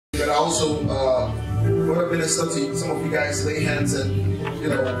I also want to minister to some of you guys, lay hands and, you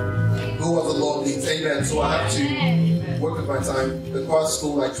know, go as the Lord leads. Amen. So I have to work with my time. The choir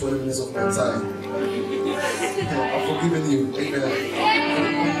stole like 20 minutes of my time. I've forgiven you. Amen.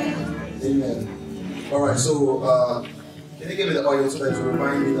 Amen. All right. So can you give me the oil so that you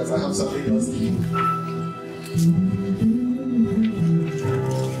remind me that I have something else to do?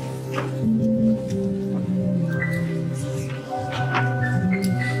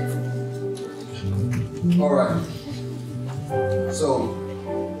 All right. So,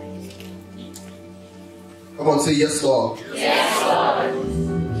 come on, say yes, Lord. Yes, Lord.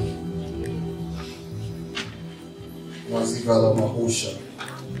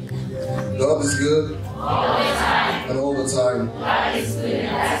 God is good. All the time. And all the time. God is good and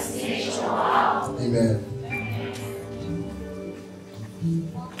that's the nature of all. Amen.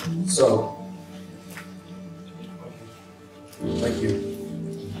 So, thank you.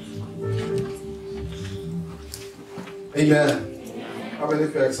 Amen. How many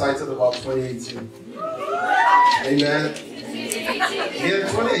of you are excited about 2018? Amen. Yeah,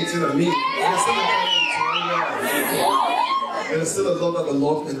 2018 I mean. There's still a lot that the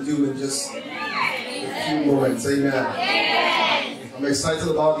Lord can do in just a few moments. Amen. I'm excited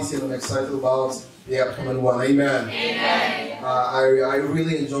about this year. I'm excited about the upcoming one. Amen. I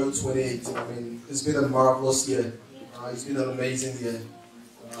really enjoyed 2018. I mean, it's been a marvelous year. It's been an amazing year.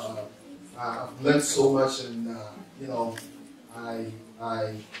 I've learned so much, and you know, I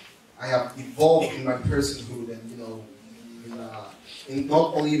have evolved in my personhood, and you know, in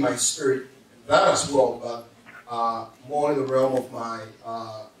not only my spirit, that as well, but more in the realm of my,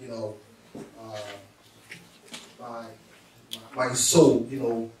 you know, my soul. You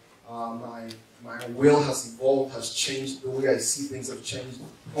know, my will has evolved, has changed. The way I see things have changed.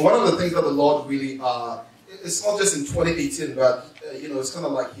 And one of the things that the Lord really, it's not just in 2018, but you know, it's kind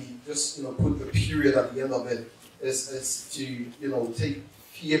of like He just, you know, put the period at the end of it. Is to, you know, take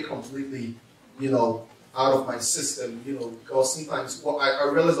fear completely, you know, out of my system, you know, because sometimes I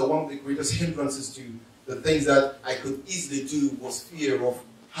realized that one of the greatest hindrances to the things that I could easily do was fear of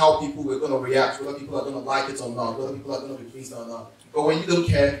how people were going to react, whether people are going to like it or not, whether people are going to be pleased or not. But when you don't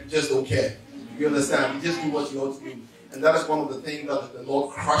care, you just don't care. You understand? You just do what you ought to do. And that is one of the things that the Lord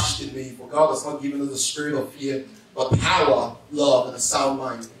crushed in me. For God has not given us a spirit of fear, but power, love, and a sound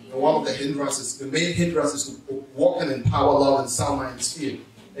mind. And one of the hindrances, the main hindrances to walking in power, love, and sound mind is fear.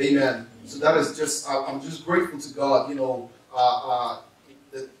 Amen. So that is just, I'm just grateful to God, you know,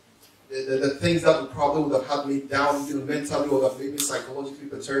 the things that probably would have had me down, you know, mentally, or have made me psychologically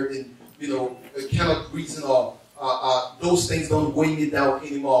perturbed, and, you know, cannot reason, or those things don't weigh me down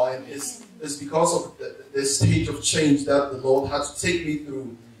anymore. And it's because of the stage of change that the Lord had to take me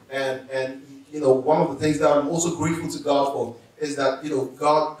through. And you know, one of the things that I'm also grateful to God for is that, you know,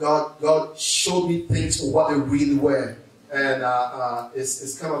 God showed me things for what they really were. And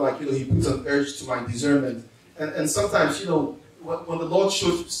it's kind of like, you know, He puts an urge to my discernment. And sometimes, you know, when the Lord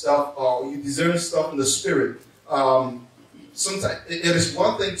shows you stuff, or you discern stuff in the Spirit, sometimes it is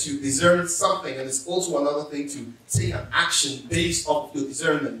one thing to discern something, and it's also another thing to take an action based off your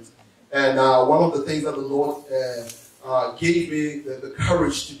discernment. And one of the things that the Lord gave me the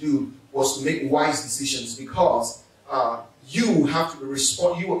courage to do was to make wise decisions, because you have to be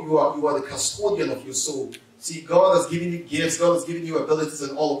responsible. You are the custodian of your soul. See, God has given you gifts, God has given you abilities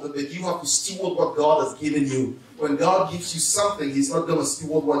and all of them, but you have to steward what God has given you. When God gives you something, He's not going to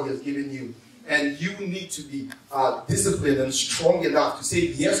steward what He has given you. And you need to be disciplined and strong enough to say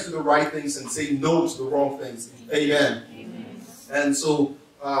yes to the right things and say no to the wrong things. Amen. Amen. And so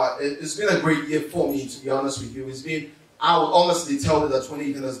it's been a great year for me, to be honest with you. It's been, I would honestly tell you that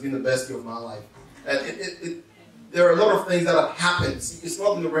 2018 has been the best year of my life. And there are a lot of things that have happened. See, it's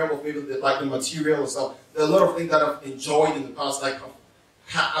not in the realm of maybe like the material or stuff. There are a lot of things that I've enjoyed in the past. Like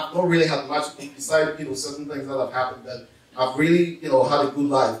I've not really had much beside, you know, certain things that have happened, that I've really, you know, had a good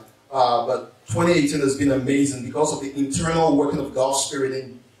life. But 2018 has been amazing because of the internal working of God's Spirit.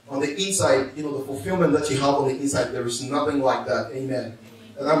 And on the inside, you know, the fulfillment that you have on the inside, there is nothing like that. Amen.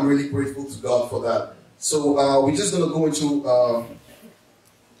 And I'm really grateful to God for that. So we're just going to go into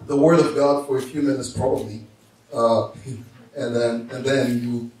the Word of God for a few minutes, probably. And then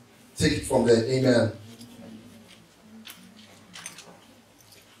you take it from there. Amen.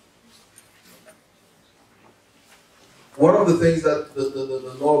 One of the things that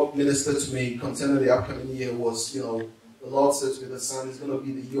the Lord ministered to me concerning the upcoming year was, you know, the Lord said to me, the son is going to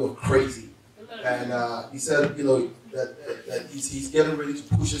be the year of crazy. And He said, you know, that he's getting ready to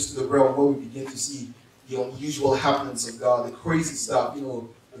push us to the realm where we begin to see the unusual happenings of God, the crazy stuff, you know,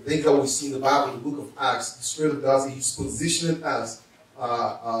 the things that we see in the Bible, the book of Acts. The Spirit of God, He's positioning us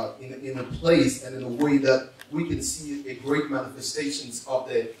in a place and in a way that we can see a great manifestations of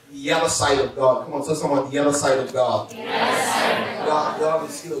the other side of God. Come on, tell someone the other side of God. God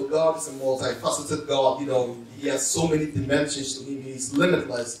is, God is a multifaceted God. He has so many dimensions to him. He's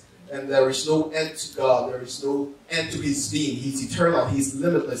limitless, and there is no end to God. There is no end to his being. He's eternal. He's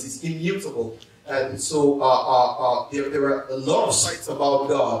limitless. He's immutable. And so there are a lot of sides about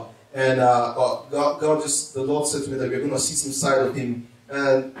God. And the Lord said to me that we're going to see some side of him.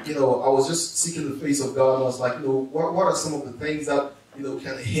 And, I was just seeking the face of God, and I was like, what are some of the things that,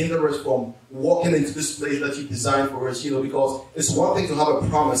 can hinder us from walking into this place that you designed for us, because it's one thing to have a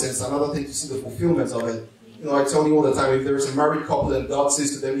promise, and it's another thing to see the fulfillment of it. I tell you all the time, if there's a married couple and God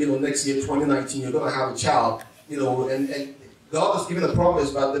says to them, next year, 2019, you're going to have a child, and God has given a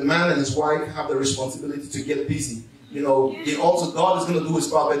promise, but the man and his wife have the responsibility to get busy. God is going to do his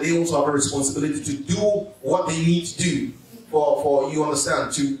part, but they also have a responsibility to do what they need to do for you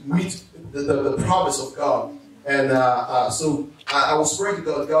understand, to meet the promise of God. And so I was praying to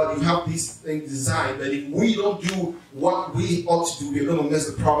God, you have these things designed, but if we don't do what we ought to do, we're going to miss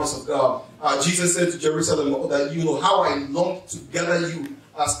the promise of God. Jesus said to Jerusalem that, how I long to gather you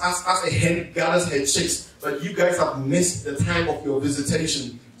as a hen gathers her chicks, but you guys have missed the time of your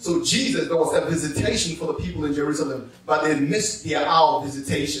visitation. So there was a visitation for the people in Jerusalem, but they missed their hour of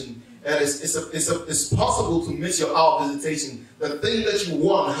visitation. And it's possible to miss your hour of visitation. The thing that you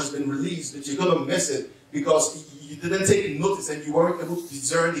want has been released, but you're going to miss it because you didn't take notice and you weren't able to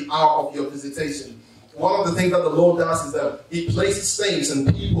discern the hour of your visitation. One of the things that the Lord does is that he places things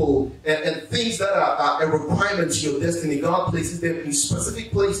and people and things that are a requirement to your destiny. God places them in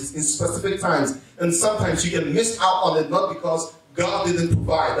specific places, in specific times. And sometimes you can miss out on it, not because God didn't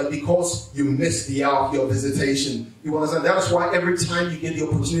provide, but because you missed the hour of your visitation. You understand? That's why every time you get the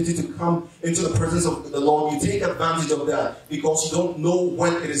opportunity to come into the presence of the Lord, you take advantage of that because you don't know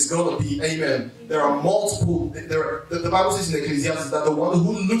when it is going to be. Amen. There are multiple. The Bible says in Ecclesiastes that the one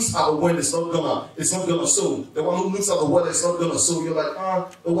who looks at the wind is not gonna sow. The one who looks at the weather is not gonna sow. You're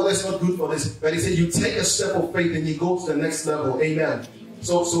like, the weather is not good for this. But he said you take a step of faith and you go to the next level. Amen.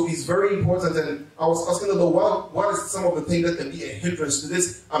 So it's very important, and I was asking the Lord, what is some of the things that can be a hindrance to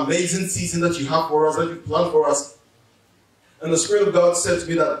this amazing season that you have for us, that you plan for us? And the Spirit of God said to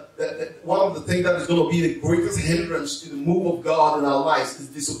me that one of the things that is going to be the greatest hindrance to the move of God in our lives is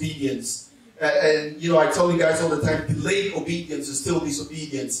disobedience. And I tell you guys all the time, delayed obedience is still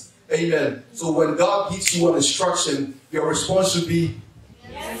disobedience. Amen. So when God gives you an instruction, your response should be,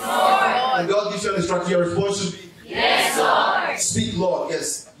 yes, Lord. When God gives you an instruction, your response should be, yes, Lord. Speak, Lord.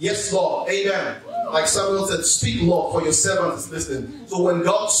 Yes. Yes, Lord. Amen. Like Samuel said, speak, Lord, for your servant is listening. So when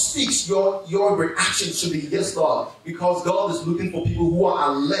God speaks, your reaction should be, yes, Lord. Because God is looking for people who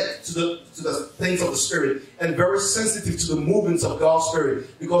are led to the things of the Spirit and very sensitive to the movements of God's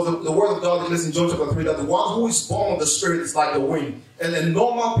Spirit. Because the Word of God declares in John chapter 3 that the one who is born of the Spirit is like the wind. And a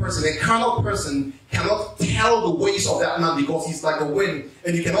normal person, a carnal person, cannot tell the ways of that man because he's like the wind.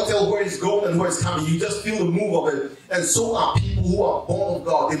 And you cannot tell where he's going and where he's coming. You just feel the move of it. And so are people who are born of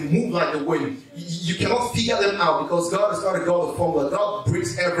God. They move like the wind. You cannot figure them out because God is not a God of formula. God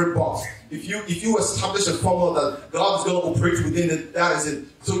breaks every box. If you establish a formula that God is going to operate within it, that is it.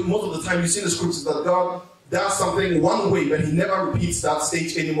 So most of the time you see in the scriptures that God does something one way, but he never repeats that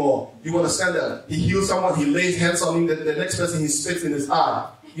stage anymore. You understand that? He heals someone, he lays hands on him, the next person he spits in his eye.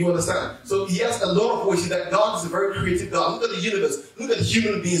 You understand? So he has a lot of ways that God is a very creative God. Look at the universe. Look at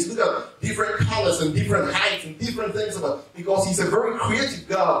human beings. Look at different colors and different heights and different things about it. Because he's a very creative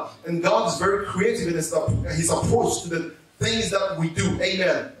God. And God is very creative in his approach to the things that we do.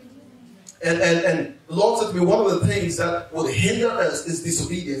 Amen. And the Lord said to me, one of the things that will hinder us is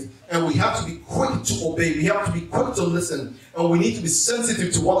disobedience. And we have to be quick to obey. We have to be quick to listen. And we need to be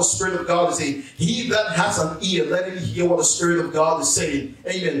sensitive to what the Spirit of God is saying. He that has an ear, let him hear what the Spirit of God is saying.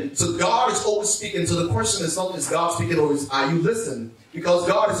 Amen. So God is always speaking. So the question is not, is God speaking or are you listening? Because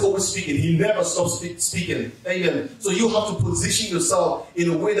God is always speaking. He never stops speaking. Amen. So you have to position yourself in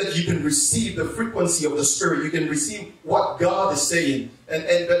a way that you can receive the frequency of the Spirit. You can receive what God is saying.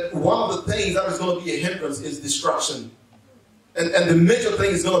 But one of the things that is going to be a hindrance is distraction. And the major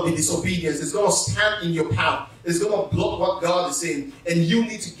thing is going to be disobedience. It's going to stand in your path. It's going to block what God is saying. And you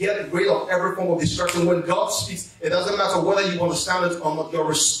need to get rid of every form of distraction. When God speaks, it doesn't matter whether you understand it or not. Your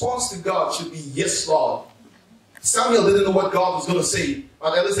response to God should be, yes, Lord. Samuel didn't know what God was going to say.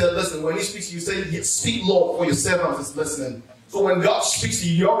 But Eli said, listen, when he speaks to you, say, yes, speak, Lord, for your servant is listening. So when God speaks to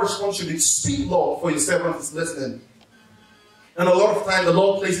you, your response should be, speak, Lord, for your servant is listening. And a lot of times the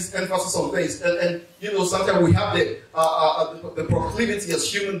Lord places emphasis on things. And sometimes we have the proclivity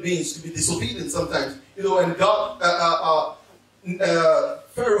as human beings to be disobedient sometimes. And God,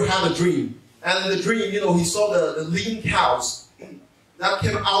 Pharaoh had a dream. And in the dream, he saw the lean cows that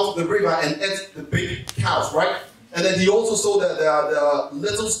came out of the river and ate the big cows, right? And then he also saw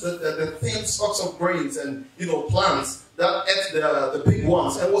the thin stalks of grains and, plants that ate the big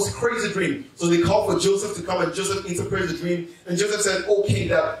ones. And it was a crazy dream. So they called for Joseph to come, and Joseph interpreted the dream. And Joseph said, okay,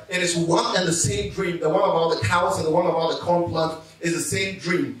 that it is one and the same dream. The one about the cows and the one about the corn plant is the same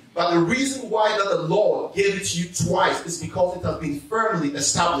dream. But the reason why that the Lord gave it to you twice is because it has been firmly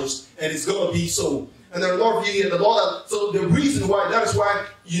established, and it's going to be so. And there are a lot of you here, so the reason why, that is why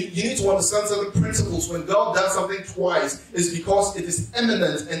you need to understand certain principles. When God does something twice, is because it is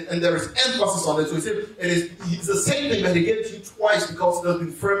eminent and there is emphasis on it. So he said it's the same thing that he gave it to you twice because it has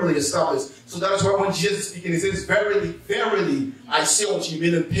been firmly established. So that is why when Jesus is speaking, he says, verily, verily, I say unto you,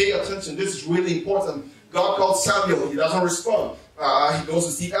 meaning pay attention. This is really important. God called Samuel, he doesn't respond. He goes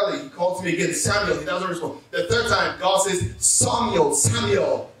to see Eli, he calls him again, Samuel, he doesn't respond. The third time, God says, Samuel,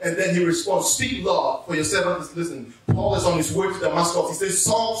 Samuel, and then he responds, speak, Lord, for your servant is listening. Paul is on his way to Damascus. He says,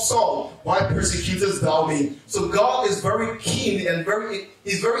 Saul, Saul, why persecutest thou me? So God is very keen and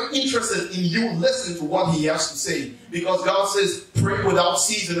he's very interested in you listening to what he has to say. Because God says, pray without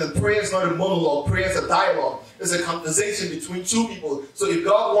ceasing, and prayer is not a monologue, prayer is a dialogue. It's a conversation between two people. So if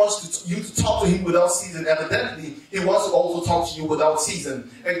God wants you to talk to him without ceasing, evidently, he wants to also talk to you without ceasing.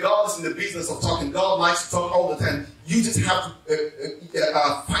 And God is in the business of talking. God likes to talk all the time. You just have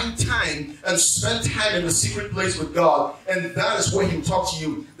to find time and spend time in the secret place with God. And that is where he will talk to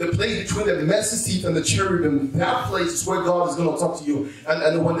you. The place between the mercy seat and the cherubim, that place is where God is going to talk to you.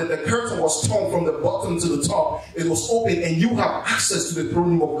 And when the curtain was torn from the bottom to the top, it was open, and you have access to the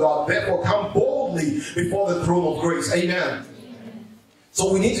throne room of God. Therefore, come boldly before the throne of grace. Amen.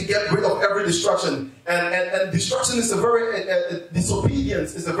 So we need to get rid of every distraction. And distraction is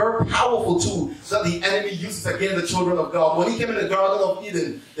disobedience is a very powerful tool that the enemy uses against the children of God. When he came in the Garden of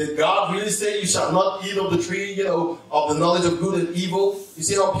Eden, did God really say you shall not eat of the tree, of the knowledge of good and evil? You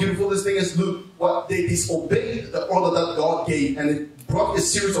see how beautiful this thing is? Look, what they disobeyed the order that God gave, and it brought a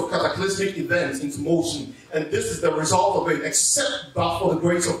series of cataclysmic events into motion. And this is the result of it, except but for the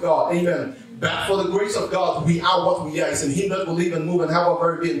grace of God. Amen. But for the grace of God, we are what we are. It's in him that we live and move and have our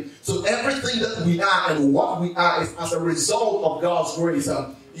very being. So everything that we are and what we are is as a result of God's grace.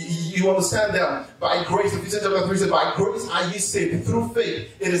 You understand that? By grace, Ephesians chapter 3 says, by grace are ye saved through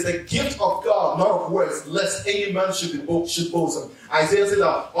faith. It is the gift of God, not of works, lest any man should boast. Isaiah said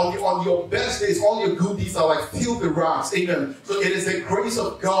that on your best days, all your good deeds are like filthy rags. Amen. So it is the grace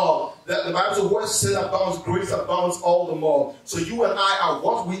of God that the Bible says, where sin abounds, grace abounds all the more. So you and I are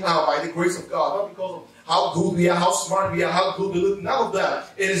what we are by the grace of God, not because of how good we are, how smart we are, how good we look. None of that.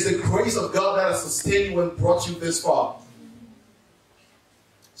 It is the grace of God that has sustained you and brought you this far.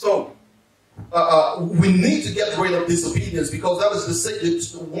 So, we need to get rid of disobedience, because that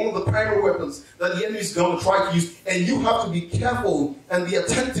is one of the primary weapons that the enemy is going to try to use. And you have to be careful and be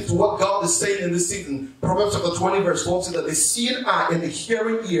attentive to what God is saying in this season. Proverbs chapter 20 verse 12 says that the seeing eye and the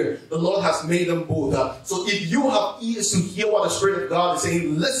hearing ear, the Lord has made them both. So if you have ears to hear what the Spirit of God is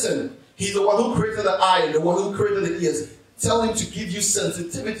saying, listen. He's the one who created the eye and the one who created the ears. Tell him to give you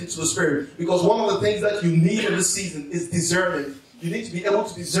sensitivity to the Spirit. Because one of the things that you need in this season is discernment. You need to be able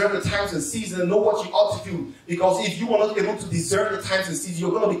to discern the times and seasons and know what you ought to do. Because if you are not able to discern the times and seasons, you're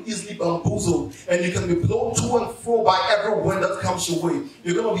going to be easily bamboozled. And you can be blown to and fro by every wind that comes your way.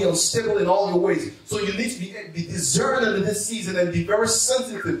 You're going to be unstable in all your ways. So you need to be discerning in this season and be very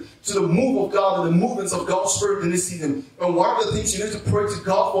sensitive to the move of God and the movements of God's Spirit in this season. And one of the things you need to pray to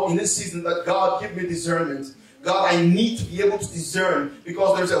God for in this season, that God give me discernment. God, I need to be able to discern,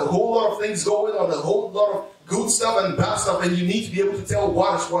 because there's a whole lot of things going on, a whole lot of good stuff and bad stuff, and you need to be able to tell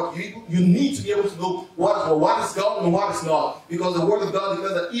what is what. You need to be able to know what is God and what is not. Because the Word of God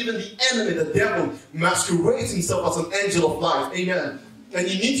declares that even the enemy, the devil, masquerades himself as an angel of light. Amen. And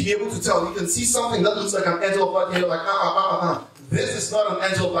you need to be able to tell. You can see something that looks like an angel of light, and you're like, this is not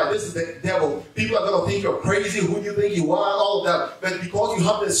an angel of light. This is the devil. People are going to think you're crazy. Who do you think you are? All of that. But because you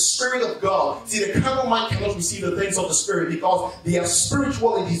have the Spirit of God. See, the carnal mind cannot receive the things of the Spirit, because they are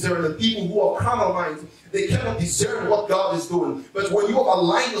spiritually discerned. And people who are carnal minds, they cannot discern what God is doing. But when you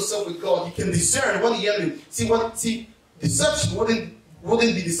align yourself with God, you can discern what the enemy. See, deception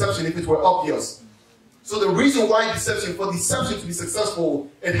wouldn't be deception if it were obvious. So the reason why for deception to be successful,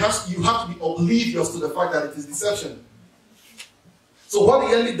 you have to be oblivious to the fact that it is deception. So what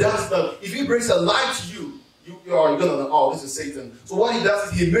the enemy does is that if he brings a lie to you, you're going to know, oh, this is Satan. So what he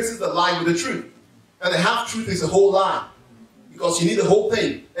does is he mixes the lie with the truth. And the half-truth is a whole lie. Because you need the whole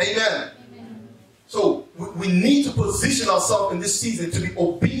thing. Amen. So we need to position ourselves in this season to be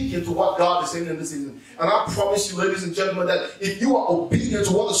obedient to what God is saying in this season. And I promise you, ladies and gentlemen, that if you are obedient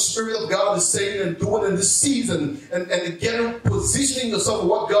to what the Spirit of God is saying and doing in this season, and positioning yourself for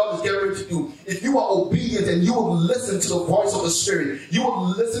what God is getting ready to do, if you are obedient and you will listen to the voice of the Spirit, you will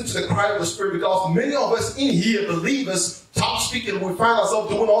listen to the cry of the Spirit, because many of us in here, believers, top speaking, we find ourselves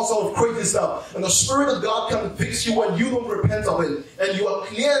doing all sorts of crazy stuff. And the Spirit of God convicts you when you don't repent of it. And you are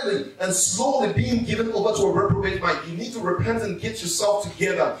clearly and slowly being given over to a reprobate mind. You need to repent and get yourself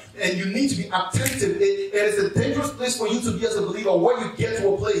together. And you need to be attentive. It is a dangerous place for you to be as a believer, where you get to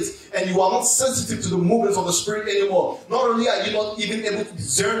a place and you are not sensitive to the movements of the Spirit anymore. Not only are you not even able to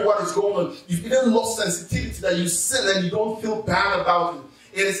discern what is going on, you've even lost sensitivity that you sin and you don't feel bad about it.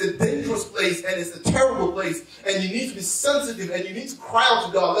 It is a dangerous place, and it's a terrible place, and you need to be sensitive, and you need to cry out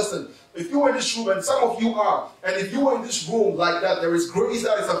to God. Listen, if you are in this room, and some of you are, and if you are in this room like that, there is grace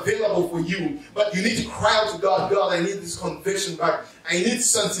that is available for you, but you need to cry out to God. God, I need this conviction back. I need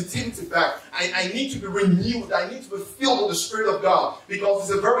sensitivity back. I need to be renewed. I need to be filled with the Spirit of God, because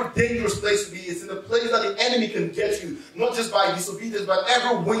it's a very dangerous place to be. It's in a place that the enemy can get you, not just by disobedience, but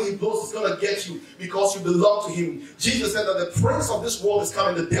every wind he blows is going to get you, because you belong to him. Jesus said that the prince of this world is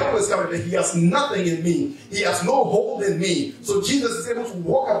coming, the devil is coming, but he has nothing in me. He has no hold in me. So Jesus is able to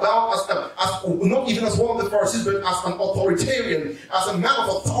walk about as not even as one of the Pharisees, but as an authoritarian, as a man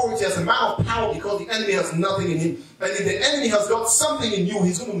of authority, as a man of power, because the enemy has nothing in him. And if the enemy has got something in you,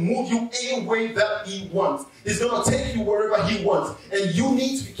 he's going to move you any way that he wants. He's going to take you wherever he wants. And you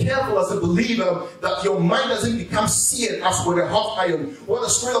need to be careful as a believer that your mind doesn't become seared as with a hot iron, where the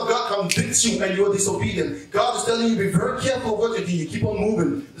Spirit of God convicts you and you are disobedient. God is telling you, be very careful of what you do. You keep on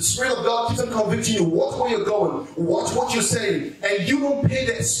moving. The Spirit of God keeps on convicting you. Watch where you're going. Watch what you're saying. And you don't pay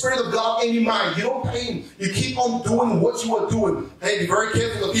the Spirit of God any mind. You don't pay him. You keep on doing what you are doing. Hey, be very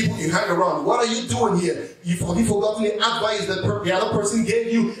careful of the people you hang around. What are you doing here? Have you forgotten the advice that the other person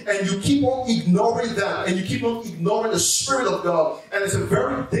gave you, and you keep on ignoring that, and you keep on ignoring the Spirit of God? And it's a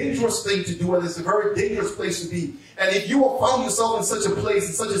very dangerous thing to do, and it's a very dangerous place to be. And if you have found yourself in such a place,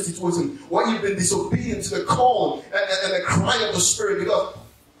 in such a situation, where you've been disobedient to the call and the cry of the Spirit, because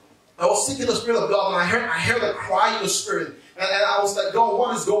I was seeking the Spirit of God, and I heard the cry of the Spirit. And I was like, God,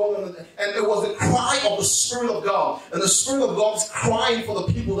 what is going on? And it was the cry of the Spirit of God. And the Spirit of God is crying for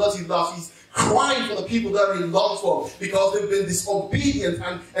the people that he loves. He's crying for the people that he longs for, because they've been disobedient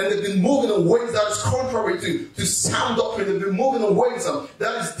and they've been moving in ways that is contrary to sound doctrine. They've been moving in ways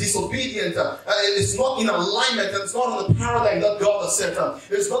that is disobedient. It's not in alignment, and it's not in the paradigm that God has set up.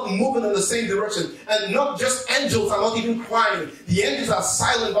 It's not moving in the same direction. And not just angels are not even crying. The angels are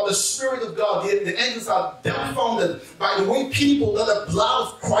silent by the Spirit of God. The angels are dumbfounded by the way people that the blood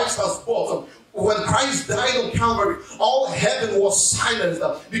of Christ has bought. When Christ died on Calvary, all heaven was silenced,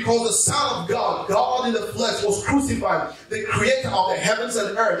 because the Son of God, God in the flesh, was crucified, the creator of the heavens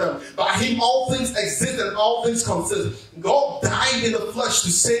and earth. By him all things exist and all things consist. God died in the flesh to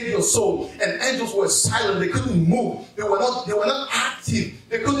save your soul, and angels were silent. They couldn't move. They were not active.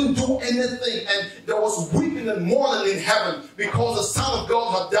 They couldn't do anything, and there was weeping and mourning in heaven, because the Son of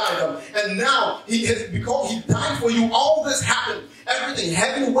God had died. And now, because he died for you, all this happened. Everything,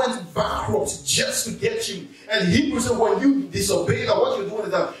 heaven went bankrupt just to get you. And Hebrews said, when you disobey, that what you're doing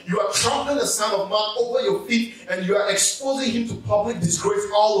is that you are trampling the Son of Man over your feet, and you are exposing him to public disgrace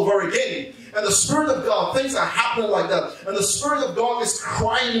all over again. And the Spirit of God, things are happening like that. And the Spirit of God is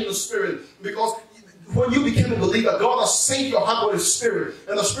crying in the Spirit, because when you became a believer, God has saved your heart with His Spirit.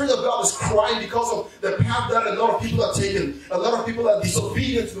 And the Spirit of God is crying because of the path that a lot of people are taking. A lot of people are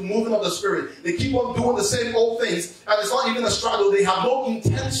disobedient to the movement of the Spirit. They keep on doing the same old things. And it's not even a struggle. They have no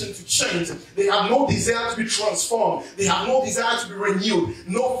intention to change. They have no desire to be transformed. They have no desire to be renewed.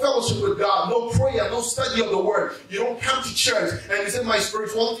 No fellowship with God. No prayer. No study of the Word. You don't come to church and you say, my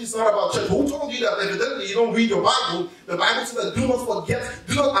spirituality is not about church. Who told you that? Evidently, you don't read your Bible. The Bible says that do not forget,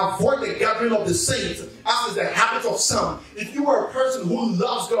 do not avoid the gathering of the saints, as is the habit of some. If you are a person who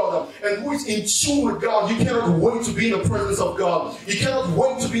loves God and who is in tune with God, you cannot wait to be in the presence of God. You cannot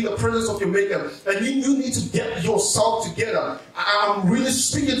wait to be in the presence of your Maker. And you need to get yourself together. I'm really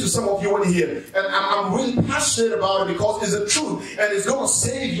speaking to some of you in here. And I'm really passionate about it, because it's the truth. And it's going to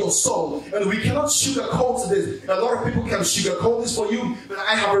save your soul. And we cannot sugarcoat this. A lot of people can sugarcoat this for you. But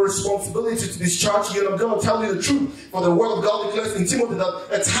I have a responsibility to discharge you. And I'm going to tell you the truth. For the Word of God declares in Timothy that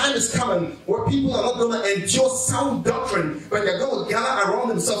a time is coming where people are not going to endure sound doctrine, but they're going to gather around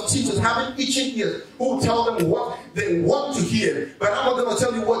themselves teachers having itching ears who tell them what they want to hear. But I'm not going to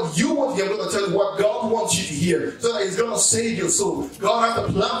tell you what you want to hear. I'm going to tell you what God wants you to hear, so that it's going to save your soul. God has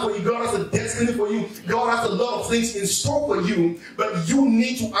a plan for you. God has a destiny for you. God has a lot of things in store for you, but you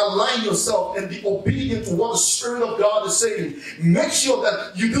need to align yourself and be obedient to what the Spirit of God is saying. Make sure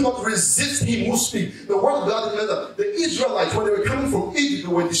that you do not resist Him who speaks. The Word of God declares that the Israelites, when they were coming from Egypt,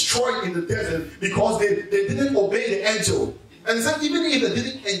 they were destroyed in the desert because they didn't obey the angel. And he said, even if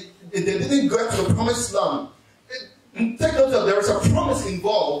they didn't go to the promised land, take note that there was a promise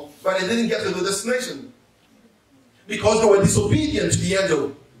involved, but they didn't get to the destination because they were disobedient to the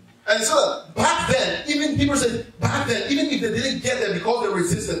angel. And so back then, even people say, back then, even if they didn't get there because they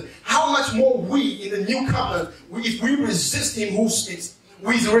resisted, how much more we in the new covenant, if we resist Him who speaks,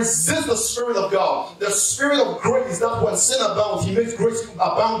 we resist the Spirit of God. The Spirit of grace, that when sin abounds, He makes grace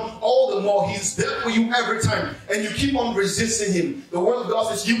abound all the more. He's there for you every time. And you keep on resisting Him. The Word of God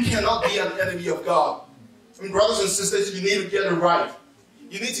says you cannot be an enemy of God. I mean, brothers and sisters, you need to get it right.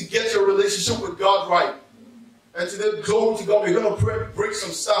 You need to get your relationship with God right. And today, glory to God, we're going to break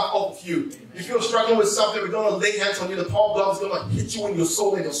some stuff off of you. If you're struggling with something, we're going to lay hands on you. The power of God is going to hit you in your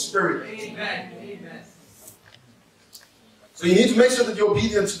soul and your spirit. Amen. Amen. So you need to make sure that you're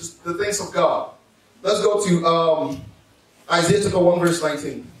obedient to the things of God. Let's go to Isaiah chapter 1 verse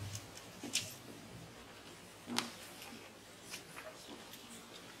 19.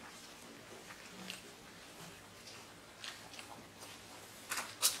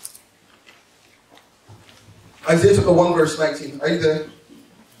 Isaiah chapter 1 verse 19. Are you there?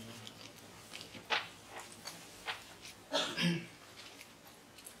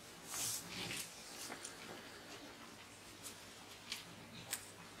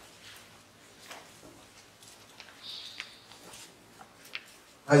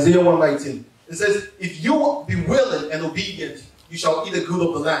 Isaiah 1:19. It says, if you be willing and obedient, you shall eat the good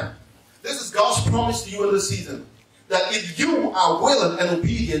of the land. This is God's promise to you in this season. That if you are willing and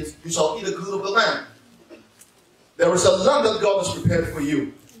obedient, you shall eat the good of the land. There is a land that God has prepared for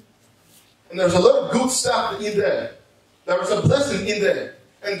you. And there's a lot of good stuff in there. There is a blessing in there.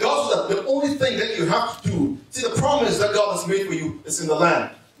 And God said that the only thing that you have to do, see, the promise that God has made for you is in the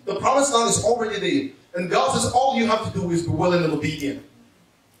land. The promised land is already there. And God says all you have to do is be willing and obedient.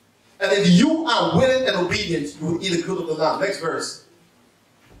 And if you are willing and obedient, you will eat the good of the land. Next verse.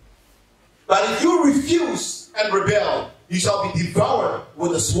 But if you refuse and rebel, you shall be devoured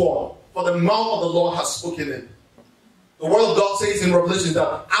with a sword, for the mouth of the Lord has spoken it. The Word of God says in Revelation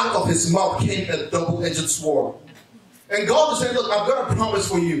that out of His mouth came a double-edged sword. And God is saying, look, I've got a promise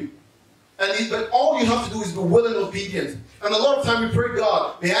for you. But all you have to do is be willing and obedient. And a lot of time we pray,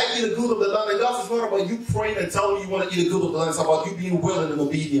 God, may I eat the good of the land. And God says, it's not about you praying and telling me you want to eat the good of the land. It's about you being willing and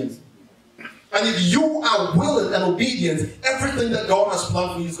obedient. And if you are willing and obedient, everything that God has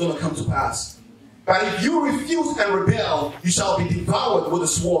planned for you is going to come to pass. But if you refuse and rebel, you shall be devoured with a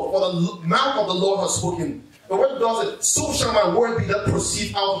sword. For the mouth of the Lord has spoken. The Word of God said, so shall my word be that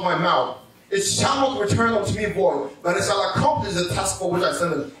proceed out of my mouth. It shall not return unto me void, but it shall accomplish the task for which I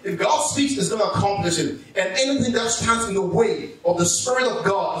sent it. If God speaks, it's going to accomplish it. And anything that stands in the way of the Spirit of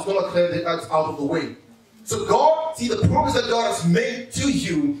God is going to clear it out of the way. So God, see, the promise that God has made to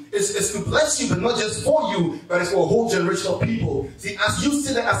you is to bless you, but not just for you, but it's for a whole generation of people. See, as you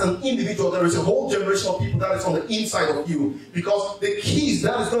sit there as an individual, there is a whole generation of people that is on the inside of you. Because the keys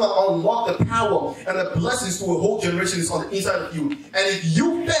that is going to unlock the power and the blessings to a whole generation is on the inside of you. And if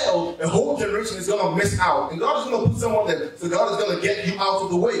you fail, a whole generation is going to miss out. And God is going to put someone there, so God is going to get you out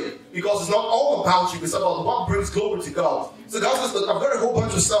of the way. Because it's not all about you, it's about what brings glory to God. So God says, look, I've got a whole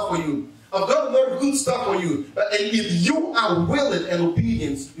bunch of stuff for you. I've got a lot of good stuff for you. And if you are willing and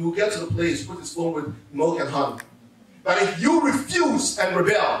obedient, you will get to the place which is flowing with milk and honey. But if you refuse and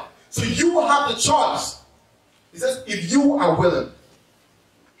rebel, so you have the choice. He says, if you are willing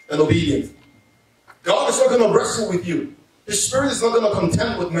and obedient, God is not going to wrestle with you. His Spirit is not going to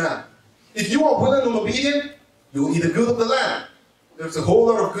contend with man. If you are willing and obedient, you will eat the good of the land. There's a whole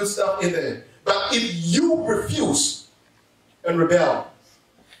lot of good stuff in there. But if you refuse and rebel,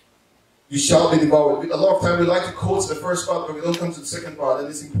 you shall be devoured. A lot of time we like to quote the first part, but we don't come to the second part. And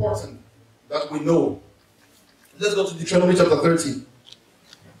it's important that we know. Let's go to Deuteronomy chapter 30,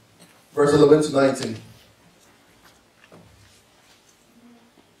 verse 11 to 19.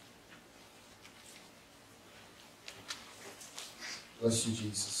 Bless you,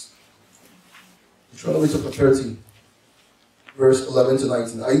 Jesus. Deuteronomy chapter 30, verse 11 to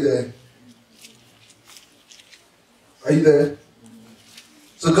 19. Are you there? Are you there?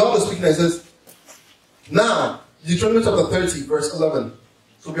 So God is speaking and says, now, Deuteronomy chapter 30, verse 11.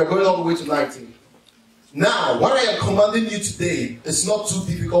 So we are going all the way to 19. Now, what I am commanding you today is not too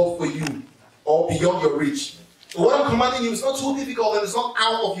difficult for you or beyond your reach. So what I'm commanding you is not too difficult and it's not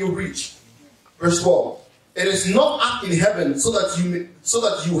out of your reach. Verse 12. It is not up in heaven so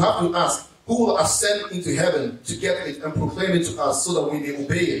that you have to ask, who will ascend into heaven to get it and proclaim it to us so that we may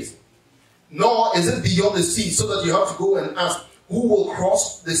obey it. Nor is it beyond the sea, so that you have to go and ask, who will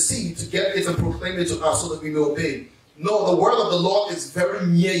cross the sea to get it and proclaim it to us so that we may obey? No, the word of the Lord is very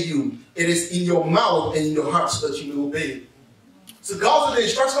near you. It is in your mouth and in your heart so that you may obey. So God said, the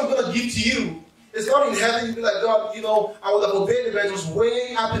instruction I'm going to give to you is not in heaven. You'll be like, God, you know, I would have obeyed it, but it was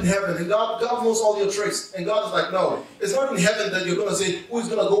way up in heaven. And God knows all your tricks. And God is like, no, it's not in heaven that you're going to say, who's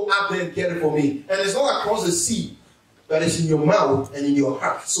going to go up there and get it for me? And it's not across the sea, but it's in your mouth and in your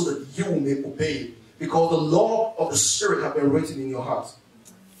heart so that you may obey it. Because the law of the Spirit have been written in your heart.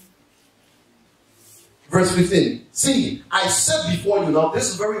 Verse 15. See, I set before you, now this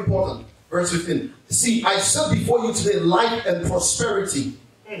is very important. Verse 15. See, I set before you today life and prosperity.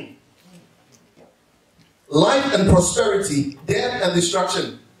 Life and prosperity, death and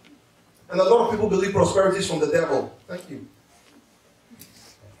destruction. And a lot of people believe prosperity is from the devil. Thank you.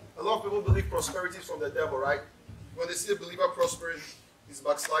 A lot of people believe prosperity is from the devil, right? When they see a believer prospering, he's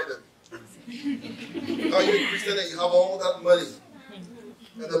backslided. Now you're a Christian and you have all that money.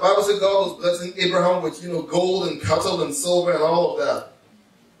 And the Bible says God was blessing Abraham with, gold and cattle and silver and all of that.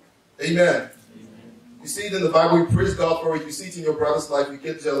 Amen. You see it in the Bible, you praise God for it. You see it in your brother's life, you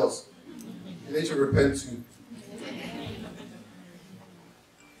get jealous. You need to repent too.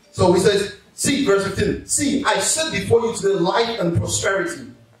 So he says, see, verse 15. See, I set before you today life and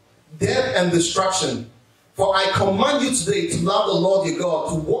prosperity, death and destruction. For I command you today to love the Lord your God,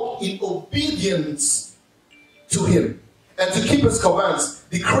 to walk in obedience to him, and to keep his commands,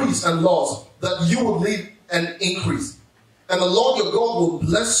 decrees, and laws, that you will live and increase. And the Lord your God will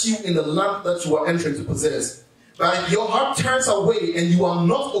bless you in the land that you are entering to possess. But if your heart turns away and you are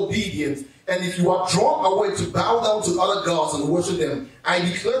not obedient, and if you are drawn away to bow down to other gods and worship them, I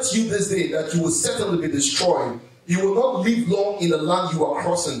declare to you this day that you will certainly be destroyed. You will not live long in the land you are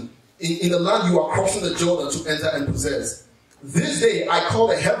crossing. In the land you are crossing the Jordan to enter and possess. This day I call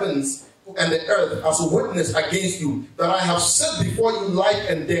the heavens and the earth as a witness against you, that I have set before you life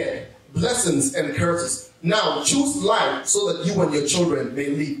and death, blessings and curses. Now choose life so that you and your children may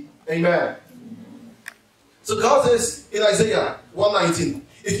live. Amen. So God says in Isaiah 1:19,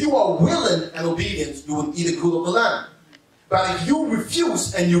 if you are willing and obedient, you will eat the good of the land. But if you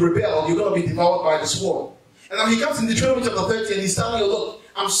refuse and you rebel, you're going to be devoured by the sword. And now he comes in Deuteronomy chapter 30 and he's telling you, look,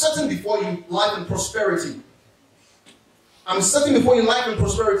 I'm setting before you life and prosperity. I'm setting before you life and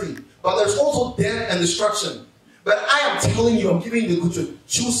prosperity. But there's also death and destruction. But I am telling you, I'm giving you the good truth.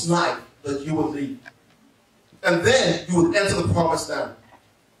 Choose life that you will live. And then you will enter the promised land.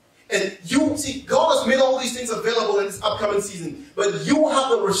 And you see, God has made all these things available in this upcoming season. But you have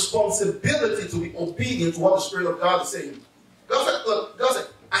the responsibility to be obedient to what the Spirit of God is saying. God said, look, God said,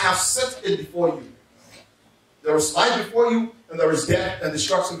 I have set it before you. There is life before you, and there is death and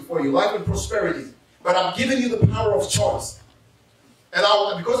destruction before you. Life and prosperity. But I've given you the power of choice. And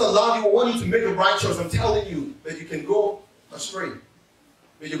because I love you, I want you to make the right choice. I'm telling you that you can go astray.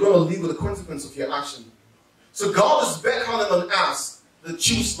 But you're going to live with the consequence of your action. So God is beckoning on us to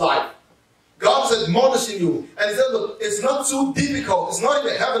choose life. God is admonishing you. And he said, look, it's not too difficult. It's not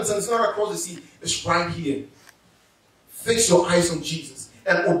in the heavens and it's not across the sea. It's right here. Fix your eyes on Jesus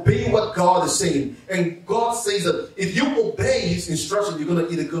and obey what God is saying. And God says that if you obey his instruction, you're going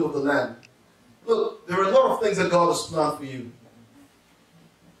to eat the good of the land. Look, there are a lot of things that God has planned for you.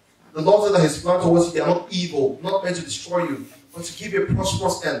 The Lord said that his plan towards you, they are not evil, not meant to destroy you, but to give you a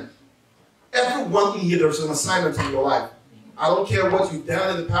prosperous end. Everyone in here, there's an assignment in your life. I don't care what you've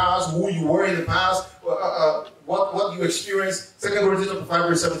done in the past, who you were in the past, what you experienced. 2 Corinthians 5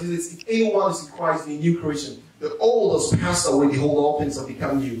 verse 17 says, if anyone is in Christ, a new creation. The old has passed away, behold, all things have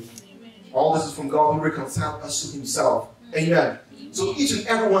become new. Amen. All this is from God who reconciled us to himself. Amen. So each and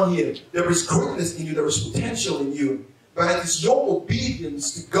every one here, there is greatness in you, there is potential in you. But it is your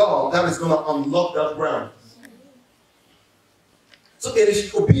obedience to God that is going to unlock that ground. So it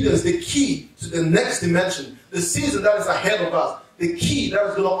is obedience, the key to the next dimension, the season that is ahead of us, the key that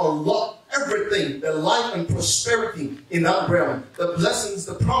is going to unlock everything, the life and prosperity in that realm, the blessings,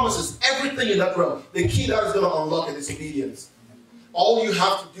 the promises, everything in that realm. The key that is going to unlock it is obedience. All you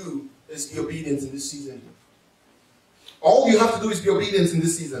have to do is be obedient in this season. All you have to do is be obedient in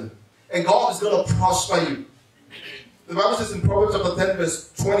this season. And God is going to prosper you. The Bible says in Proverbs chapter 10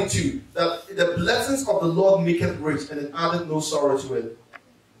 verse 22 that the blessings of the Lord maketh rich and it addeth no sorrow to it.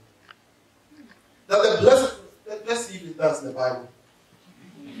 Now the blessing, let's see if that's in the Bible.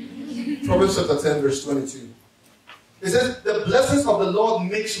 Proverbs chapter 10 verse 22. It says the blessings of the Lord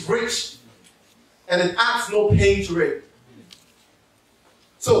makes rich and it adds no pain to it.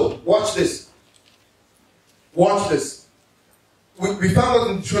 So watch this. Watch this. we found out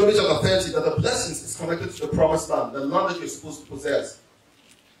in Deuteronomy chapter 30 that the blessings is connected to the promised land, the land that you're supposed to possess.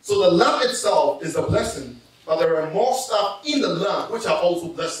 So the land itself is a blessing, but there are more stuff in the land which are also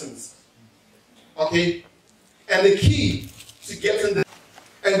blessings. Okay? And the key to getting this,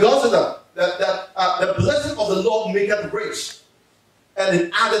 and God said that the blessing of the Lord maketh rich, and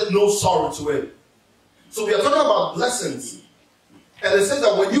it added no sorrow to it. So we are talking about blessings. And it says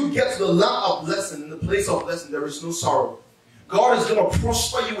that when you get to the land of blessing, in the place of blessing, there is no sorrow. God is going to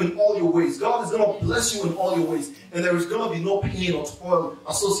prosper you in all your ways. God is going to bless you in all your ways. And there is going to be no pain or toil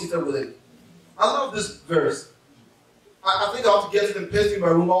associated with it. I love this verse. I think I have to get it and paste it in my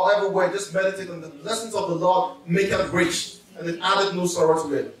room or everywhere. Just meditate on the blessings of the Lord, make it rich. And it added no sorrow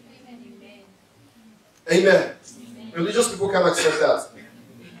to it. Amen. Religious people can't accept that.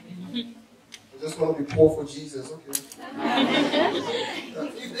 I just want to be poor for Jesus. Okay.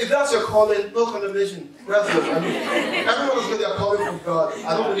 If that's your calling, no condemnation. That's it. I mean, everyone has got their calling from God.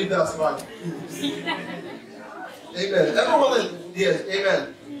 I don't believe that's right. Amen. Everyone, yes,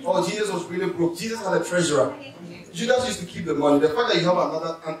 amen. Oh, Jesus was really broke. Jesus had a treasurer. Judas used to keep the money. The fact that you have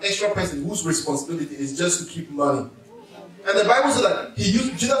an extra person whose responsibility is just to keep money. And the Bible said that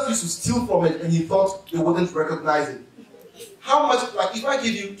Judas used to steal from it and he thought they wouldn't recognize it. How much, like if I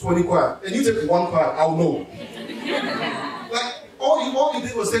give you 20 kwai and you take 1 kwai, I'll know. Like all you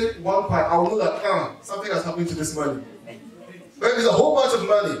did was take 1 kwai, I'll know that something has happened to this money. But if it's a whole bunch of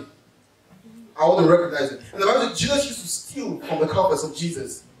money, I wouldn't recognize it. And the Bible said Judas used to steal from the coffers of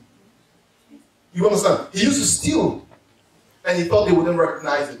Jesus. You understand? He used to steal and he thought they wouldn't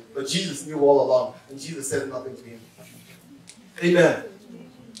recognize it. But Jesus knew all along and Jesus said nothing to him. Amen.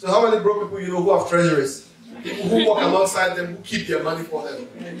 So how many broke people you know who have treasuries? People who walk alongside them, who keep their money for them.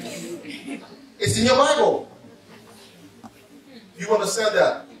 It's in your Bible. You understand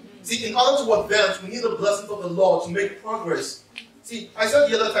that? See, in order to advance, we need the blessings of the Lord to make progress. See, I said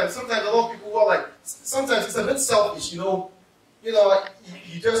the other time, sometimes a lot of people are like, sometimes it's a bit selfish, you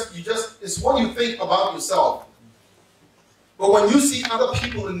just, it's what you think about yourself. But when you see other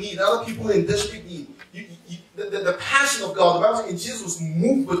people in need, other people in desperate need, the passion of God, the Bible says Jesus was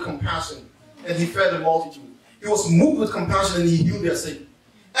moved with compassion and he fed the multitude. He was moved with compassion and he healed their sick.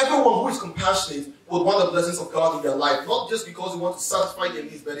 Everyone who is compassionate would want the blessings of God in their life, not just because they want to satisfy their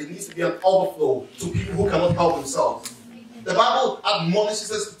needs, but it needs to be an overflow to people who cannot help themselves. The Bible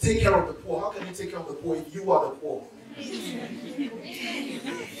admonishes us to take care of the poor. How can you take care of the poor if you are the poor?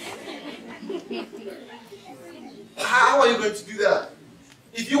 How are you going to do that?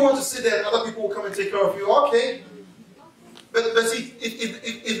 If you want to sit there and other people will come and take care of you, okay. But see,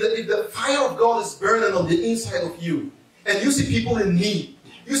 if the fire of God is burning on the inside of you, and you see people in need,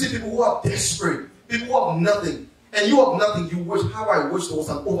 you see people who are desperate, people who have nothing, and you have nothing, you wish, how I wish there was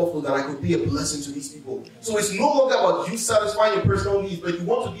an overflow that I could be a blessing to these people. So it's no longer about you satisfying your personal needs, but you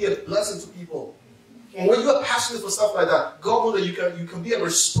want to be a blessing to people. And when you are passionate for stuff like that, God knows that you can be a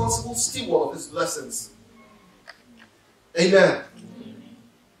responsible steward of His blessings. Amen.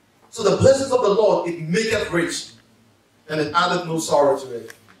 So the blessings of the Lord, it maketh rich, and it addeth no sorrow to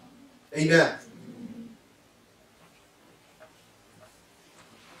it. Amen.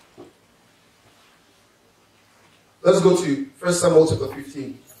 Let's go to 1 Samuel chapter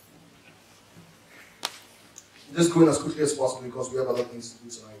 15. Just going as quickly as possible because we have other things to do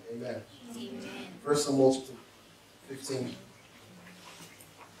tonight. Amen. 1 Samuel chapter 15.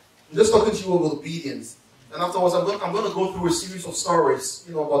 I'm just talking to you about obedience. And afterwards, I'm going to go through a series of stories,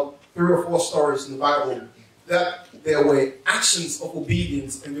 about 3 or 4 stories in the Bible that there were actions of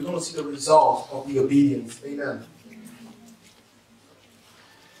obedience, and we're going to see the result of the obedience. Amen.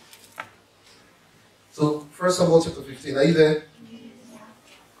 So, 1 Samuel chapter 15. Are you there?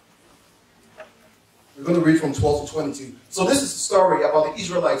 We're going to read from 12 to 22. So this is a story about the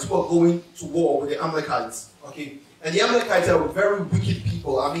Israelites who are going to war with the Amalekites. Okay? And the Amalekites are very wicked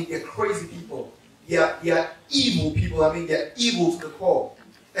people. I mean, they're crazy people. They are evil people. I mean, they're evil to the core.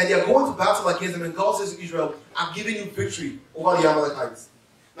 And they are going to battle against them. And God says to Israel, I'm giving you victory over the Amalekites.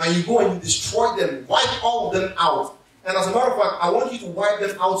 Now you go and you destroy them, wipe all of them out. And as a matter of fact, I want you to wipe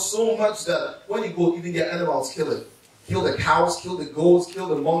them out so much that when you go, even their animals, kill it. Kill the cows, kill the goats, kill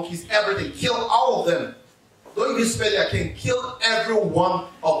the monkeys, everything. Kill all of them. Don't even spare their king. Kill every one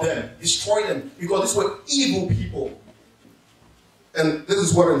of them. Destroy them. Because these were evil people. And this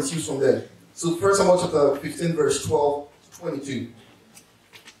is what ensues from there. So 1 Samuel chapter 15, verse 12 to 22.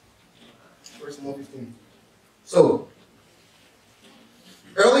 1 Samuel 15. So,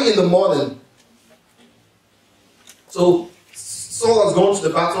 early in the morning, so Saul has gone to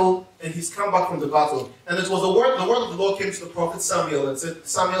the battle, and he's come back from the battle. And it was the word of the Lord came to the prophet Samuel, and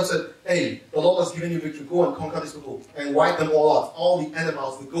Samuel said, hey, the Lord has given you victory. Go and conquer these people and wipe them all out. All the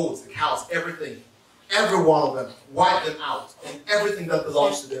animals, the goats, the cows, everything. Every one of them. Wipe them out. And everything that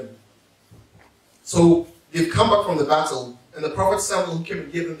belongs to them. So they've come back from the battle, and the prophet Samuel, who came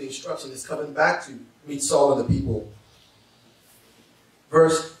and gave them the instruction, is coming back to meet Saul and the people.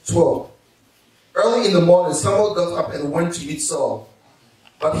 Verse 12. Early in the morning, Samuel got up and went to meet Saul.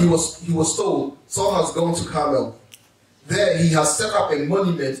 But he was told, Saul has gone to Carmel. There he has set up a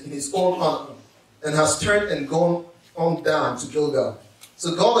monument in his own honor and has turned and gone on down to Gilgal.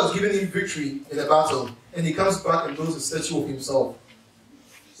 So God has given him victory in a battle, and he comes back and builds a statue of himself.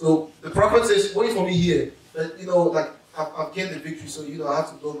 So the prophet says, wait for me here. That, like, I've gained the victory, so, I have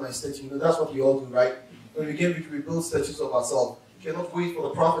to build my statue. That's what we all do, right? When we gain victory, we build statues of ourselves. You cannot wait for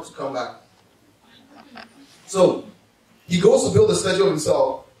the prophet to come back. So he goes to build a statue of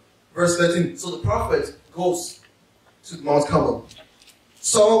himself. Verse 13. So the prophet goes to Mount Carmel.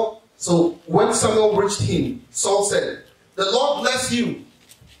 So when Samuel reached him, Saul said, the Lord bless you.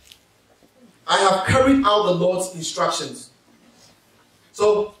 I have carried out the Lord's instructions.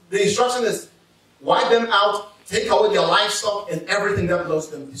 So the instruction is, wipe them out, take away their livestock and everything that belongs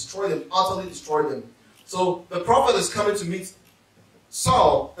to them. Destroy them, utterly destroy them. So the prophet is coming to meet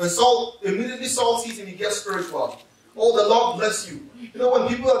Saul, and immediately Saul sees him, he gets spiritual. Oh, the Lord bless you. When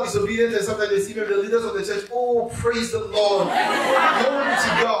people are disobedient and sometimes they see maybe the leaders of the church, oh, praise the Lord. Glory to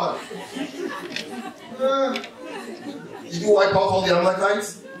God. Did you wipe out all the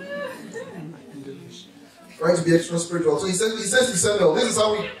Amalekites? Trying to be extra spiritual. So he says to Samuel, this is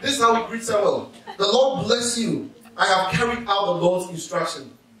how we greet Samuel. The Lord bless you. I have carried out the Lord's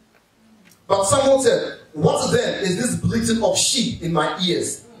instruction. But Samuel said, what then is this bleating of sheep in my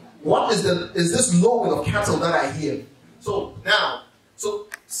ears? What is this lowing of cattle that I hear? So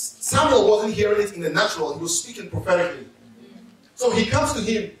Samuel wasn't hearing it in the natural. He was speaking prophetically. So he comes to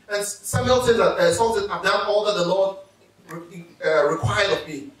him, and Samuel says that Saul said, I've done all that the Lord required of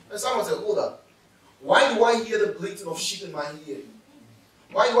me. And Samuel said, hold up. Why do I hear the bleating of sheep in my ear?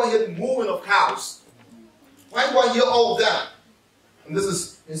 Why do I hear the mooing of cows? Why do I hear all of that? And this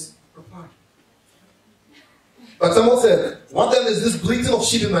is his reply. But Samuel said, what then is this bleating of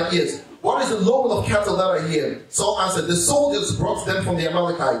sheep in my ears? What is the lowing of cattle that I hear? Saul answered, the soldiers brought them from the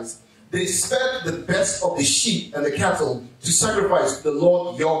Amalekites. They spared the best of the sheep and the cattle to sacrifice to the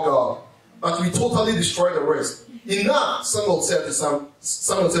Lord your God. But we totally destroyed the rest. Enough, Samuel said to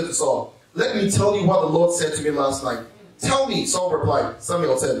Saul. Let me tell you what the Lord said to me last night. Tell me, Saul replied.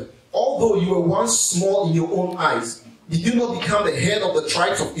 Samuel said, although you were once small in your own eyes, did you not become the head of the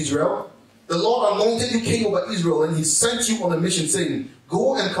tribes of Israel? The Lord anointed you king over Israel, and he sent you on a mission saying,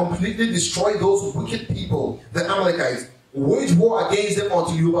 go and completely destroy those wicked people, the Amalekites. Wage war against them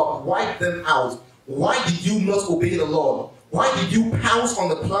until you have wiped them out. Why did you not obey the Lord? Why did you pounce on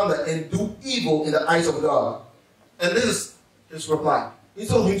the plunder and do evil in the eyes of God? And this is his reply. He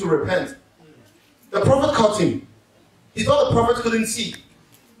told him to repent. The prophet caught him. He thought the prophet couldn't see.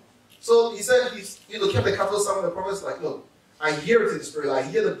 So he said, kept the cattle sound, and the prophet's like, look, I hear it in the spirit. I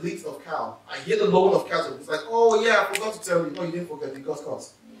hear the bleat of cow. I hear the lowing of cattle. It's like, oh yeah, I forgot to tell you. No, you didn't forget. You got caught.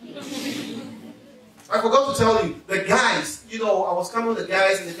 I forgot to tell you. The guys, I was coming with the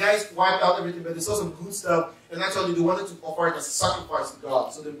guys, and the guys wiped out everything, but they saw some good stuff, and actually they wanted to offer it as a sacrifice to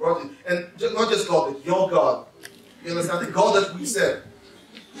God. So they brought it. And not just God, but your God. You understand? The God that we serve.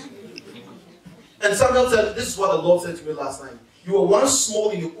 And Samuel said, this is what the Lord said to me last night. You were once small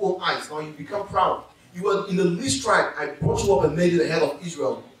in your own eyes. Now you've become proud. You were in the least tribe. I brought you up and made you the head of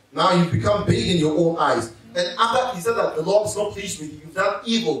Israel. Now you've become big in your own eyes. And after he said that the Lord is not pleased with you, you've done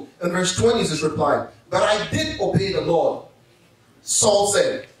evil. And verse 20 is his reply. But I did obey the Lord. Saul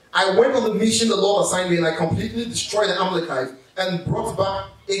said, I went on the mission the Lord assigned me, and I completely destroyed the Amalekites and brought back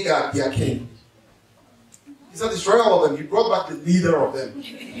Agag, their king. He said, destroy all of them. He brought back the leader of them.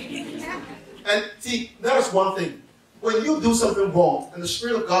 And see, that is one thing. When you do something wrong and the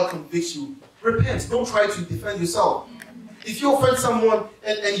Spirit of God convicts you, repent. Don't try to defend yourself. If you offend someone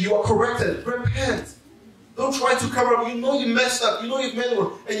and you are corrected, repent. Don't try to cover up. You know you messed up. You know you've made it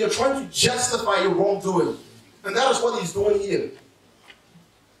wrong. And you're trying to justify your wrongdoing. And that is what he's doing here.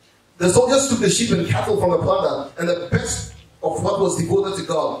 The soldiers took the sheep and cattle from the plunder and the best of what was devoted to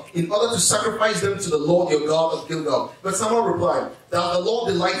God in order to sacrifice them to the Lord your God of Gilgal. But someone replied, that the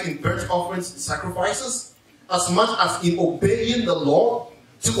Lord delights in burnt offerings and sacrifices as much as in obeying the Lord.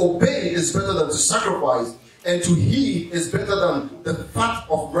 To obey is better than to sacrifice, and to heed is better than the fat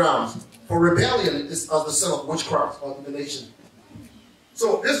of rams. For rebellion is as the sin of witchcraft or divination.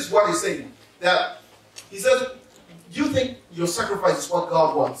 So this is what he's saying. That he says, you think your sacrifice is what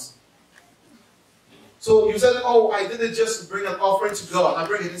God wants. So you said, oh, I did it just to bring an offering to God. I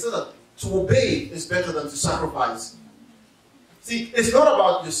bring it. He said that to obey is better than to sacrifice. See, it's not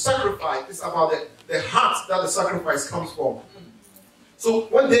about the sacrifice. It's about the heart that the sacrifice comes from. So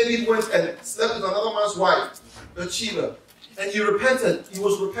when David went and slept with another man's wife, Bathsheba, and he repented, he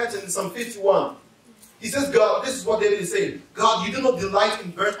was repentant in Psalm 51. He says, God, this is what David is saying. God, you do not delight in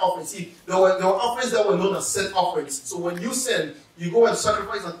burnt offerings. See, there were offerings that were known as sin offerings. So when you sin, you go and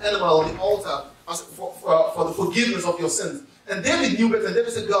sacrifice an animal on the altar for the forgiveness of your sins. And David knew better.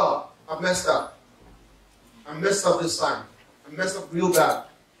 David said, God, I've messed up. I messed up this time. I messed up real bad.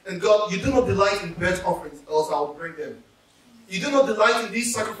 And God, you do not delight in burnt offerings, else I will bring them. You do not delight in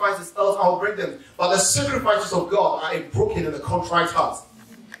these sacrifices, else I will bring them. But the sacrifices of God are a broken and a contrite heart.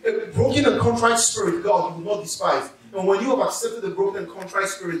 A broken and contrite spirit, God, you will not despise. And when you have accepted the broken and contrite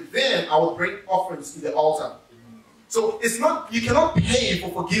spirit, then I will bring offerings to the altar. So it's not, you cannot pay for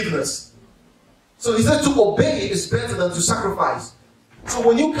forgiveness. So he said to obey is better than to sacrifice. So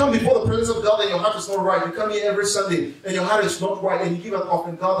when you come before the presence of God and your heart is not right, you come here every Sunday and your heart is not right and you give an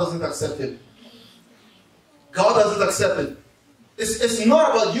offering, God doesn't accept it. God doesn't accept it. It's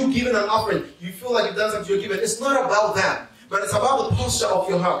not about you giving an offering. You feel like you've done something you're giving. It's not about that. But it's about the posture of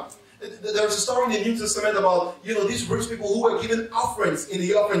your heart. There's a story in the New Testament about, these rich people who were given offerings in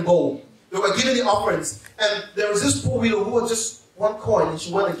the offering bowl. They were given the offerings. And there was this poor widow who had just one coin and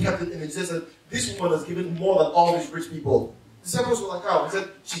she went and kept it. And it says that this woman has given more than all these rich people. The disciples were like, how? He said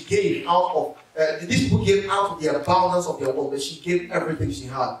she gave out of, these people gave out of the abundance of their wealth. But she gave everything she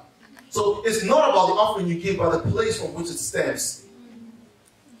had. So it's not about the offering you give, but the place from which it stems.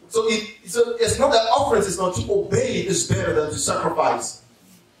 So it's not that offerings is not to obey is better than to sacrifice.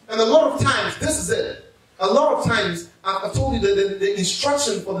 And a lot of times, this is it. A lot of times, I've told you that the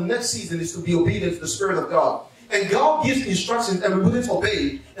instruction for the next season is to be obedient to the Spirit of God. And God gives instructions and we wouldn't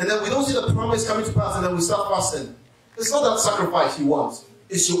obey. And then we don't see the promise coming to pass and then we start fasting. It's not that sacrifice He wants.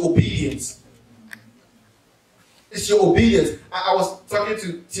 It's your obedience. It's your obedience. I was talking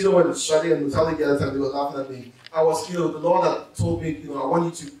to Tito and Shadi and Natalie the other time. They were laughing at me. I was, the Lord that told me, I want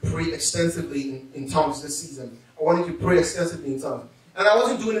you to pray extensively in tongues this season. I want you to pray extensively in tongues. And I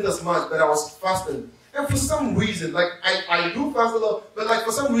wasn't doing it as much, but I was fasting. And for some reason, I do fast a lot, but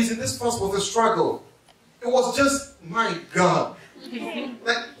for some reason, this fast was a struggle. It was just, my God.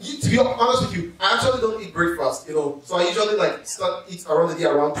 To be honest with you, I actually don't eat breakfast, so I usually start eat around the day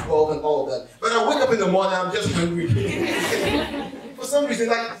around 12 and all of that. But I wake up in the morning, I'm just hungry. For some reason,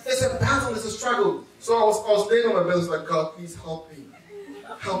 it's a battle, it's a struggle. So I was laying on my bed, I was like, God, please help me.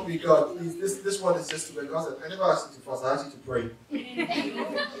 Help me, God, please. This one is just too bad. God said, I never asked you to fast, I asked you to pray.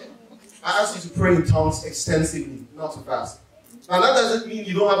 I asked you to pray in tongues extensively, not to fast. Now that doesn't mean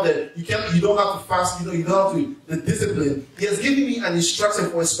you don't have you don't have to fast, you don't have the discipline. He has given me an instruction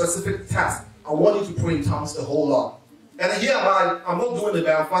for a specific task. I want you to pray in tongues a whole lot. And here I'm not doing it,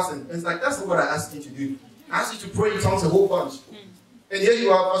 but I'm fasting. And it's that's not what I asked you to do. I asked you to pray in tongues a whole bunch. And here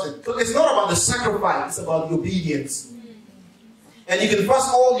you are fasting. So it's not about the sacrifice, it's about the obedience. And you can fast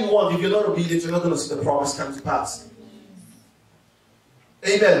all you want. If you're not obedient, you're not going to see the promise come to pass.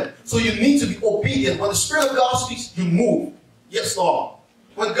 Amen. So you need to be obedient. When the Spirit of God speaks, you move. Yes, Lord.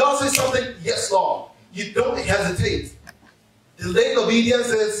 When God says something, yes, Lord. You don't hesitate. Delayed obedience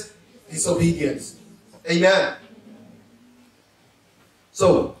is disobedience. Amen.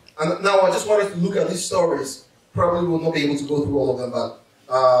 So, and now I just wanted to look at these stories. Probably will not be able to go through all of them,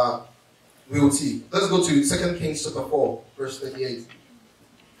 but we will see. Let's go to 2 Kings chapter 4, verse 38.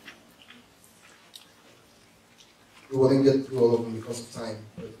 We wouldn't get through all of them because of time,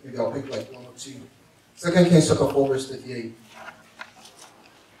 but maybe I'll pick one or two. 2 Kings chapter 4, verse 38.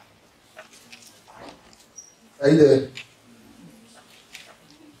 Are you there?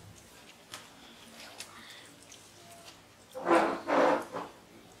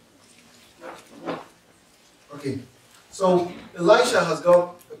 Okay, so Elisha has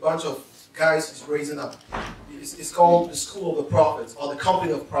got a bunch of guys he's raising up. It's called the School of the Prophets, or the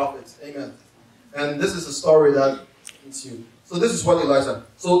Company of Prophets. Amen. And this is a story that it's you. So this is what Elisha.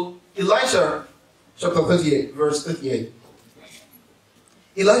 So Elisha, chapter 38, verse 38.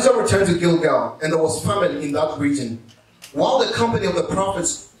 Elijah returned to Gilgal, and there was famine in that region. While the company of the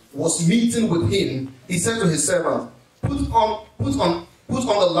prophets was meeting with him, he said to his servant, Put on the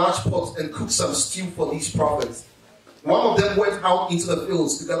large pot and cook some stew for these prophets. One of them went out into the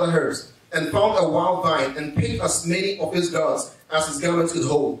fields to gather herbs, and found a wild vine, and picked as many of his gods as his garment could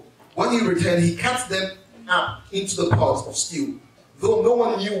hold. When he returned, he cut them up into the pot of stew. Though no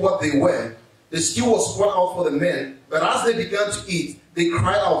one knew what they were, the stew was poured out for the men, but as they began to eat, they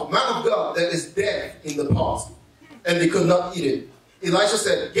cried out, Man of God, there is death in the pot. And they could not eat it. Elisha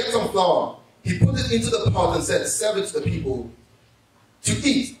said, Get some flour, he put it into the pot and said, serve it to the people to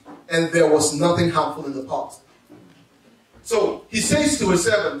eat. And there was nothing harmful in the pot. So he says to his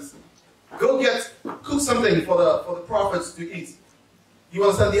servants, go cook something for the prophets to eat. You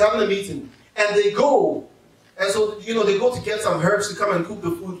understand? They're having a meeting. And they go. And so, they go to get some herbs to come and cook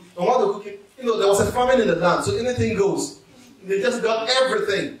the food. And while they're cooking, there was a famine in the land. So anything goes. They just got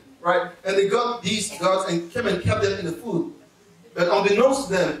everything, right? And they got these gods and came and kept them in the food. But unbeknownst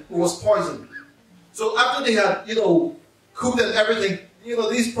to them, it was poison. So after they had, cooked and everything,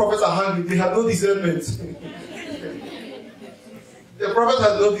 these prophets are hungry. They have no discernment. The prophets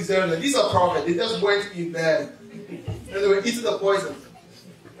had no discernment. These are prophets. They just went in there. And they were eating the poison.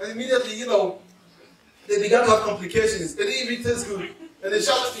 And immediately, they began to have complications. They didn't even taste good. And they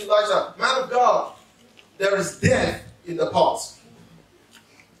shouted to Elijah, man of God, there is death in the pot.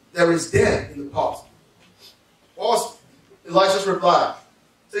 There is death in the pot. What was Elijah's reply?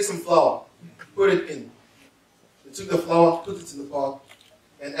 Take some flour, put it in. They took the flour, put it in the pot,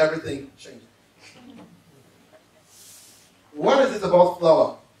 and everything changed. What is it about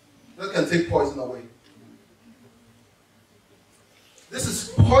flour that can take poison away? This is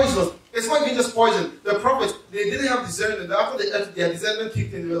poisonous. It's not even just poison. The prophets, they didn't have discernment. After their discernment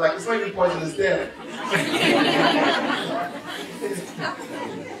kicked in, they were like, it's not even poison, it's death.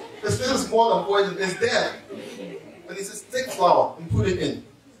 This is more than poison, it's death. And he says, take flour and put it in.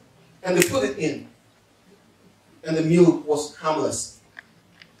 And they put it in. And the meal was harmless.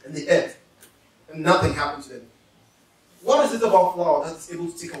 And they ate. And nothing happened to them. What is it about flour that is able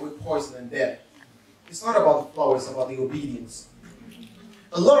to take away poison and death? It's not about the flour, it's about the obedience.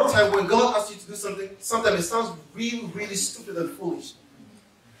 A lot of times when God asks you to do something, sometimes it sounds really, really stupid and foolish.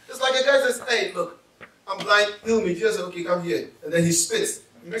 It's like a guy says, hey, look, I'm blind, heal me. Jesus says, okay, come here. And then he spits.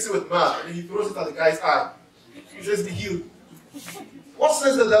 He makes it with mud. And then he throws it at the guy's eye. He says, be healed. What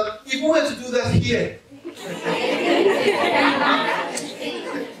sense does that? If we were to do that here,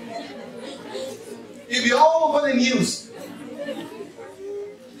 it'd be all over the news.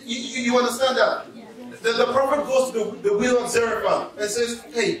 You understand that? The prophet goes to the widow of Zarephath and says,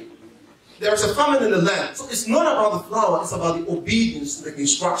 hey, there is a famine in the land. So it's not about the flour, it's about the obedience to the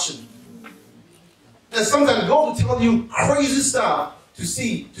instruction. And sometimes God will tell you crazy stuff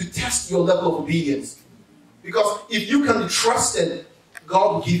to test your level of obedience. Because if you can be trusted,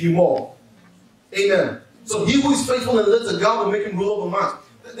 God will give you more. Amen. So he who is faithful and little, God will make him rule over much.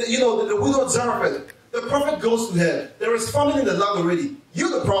 The widow of Zarephath, the prophet goes to her. There is famine in the land already.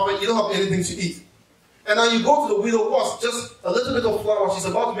 You're the prophet, you don't have anything to eat. And now you go to the widow, what's just a little bit of flour. She's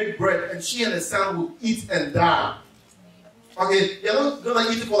about to make bread, and she and her son will eat and die. Okay, you're not going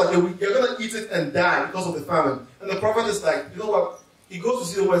to eat it for like a week. You're going to eat it and die because of the famine. And the prophet is like, you know what? He goes to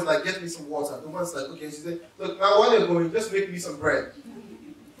see the woman's like, get me some water. The woman's like, okay. She said, look, now while you're going, just make me some bread.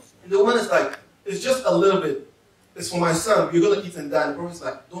 And the woman is like, it's just a little bit. It's for my son. You're going to eat and die. And the prophet's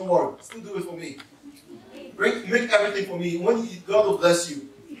like, don't worry. Still do it for me. Make everything for me. When you eat, God will bless you.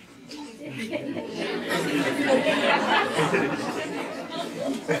 And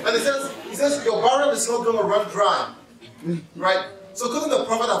he says, your barrel is not going to run dry. Right? So couldn't the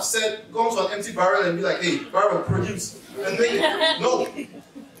prophet have said, go to an empty barrel and be like, hey, barrel, produce. And make it? No.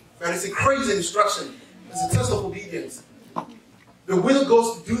 And it's a crazy instruction. It's a test of obedience. The widow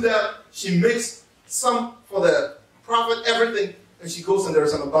goes to do that. She makes some for the prophet, everything, and she goes and there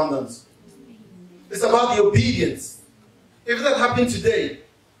is an abundance. It's about the obedience. If that happened today,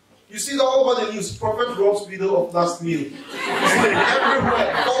 you see that all over the news, prophet robs widow of last meal.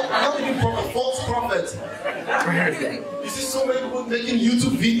 Everywhere. Not even prophet, false prophet. You see so many people making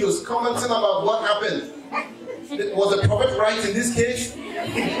YouTube videos, commenting about what happened. Was the prophet right in this case?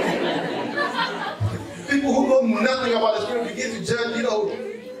 People who know nothing about the spirit begin to judge,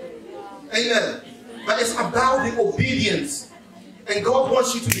 Amen. But it's about the obedience. And God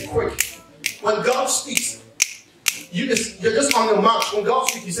wants you to be quick. When God speaks, you're just on your mark. When God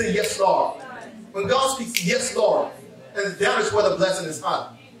speaks, you say, yes, Lord. When God speaks, yes, Lord. And that is where the blessing is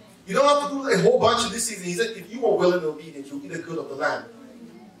at. You don't have to do a whole bunch of this season. He said, if you are willing and obedient, you'll eat the good of the land.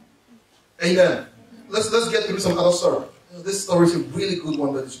 Amen. Let's get through some other story. This story is a really good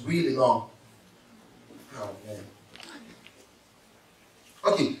one, but it's really long. Oh, man.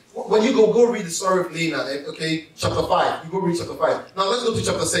 Okay, when you go read the story of Newyear, okay, chapter 5. You go read chapter 5. Now let's go to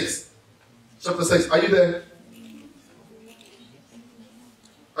chapter 6. Chapter 6. Are you there?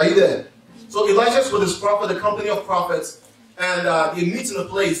 Are you there? So Elijah's with his prophet, the company of prophets, and they meet in a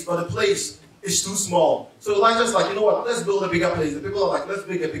place, but the place is too small. So Elijah's like, you know what, let's build a bigger place. The people are like, let's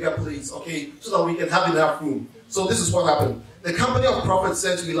build a bigger place, okay, so that we can have enough room. So this is what happened. The company of prophets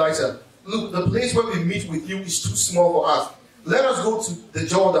said to Elijah, look, the place where we meet with you is too small for us. Let us go to the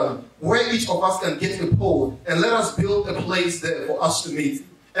Jordan, where each of us can get a pole, and let us build a place there for us to meet.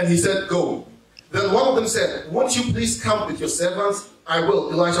 And he said, go. Then one of them said, won't you please come with your servants? I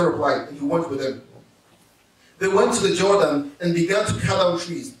will, Elijah replied, and he went with them. They went to the Jordan and began to cut down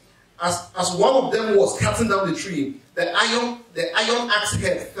trees. As one of them was cutting down the tree, the iron axe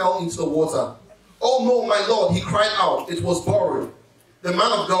head fell into the water. Oh no, my Lord, he cried out. It was borrowed. The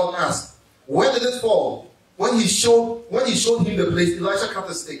man of God asked, where did it fall? When he showed him the place, Elisha cut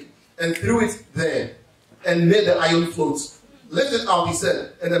a stick and threw it there and made the iron float. Lift it out, he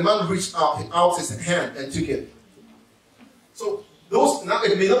said, and the man reached out his hand and took it. So those, now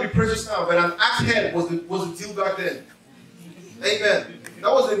it may not be precious now, but an axe head was the deal back then. Amen.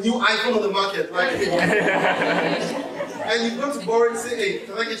 That was the new iPhone on the market. Like, and you go to borrow it and say, hey,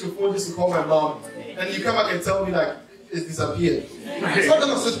 can I get your phone just to call my mom? And you come back and tell me like it's disappeared. It's not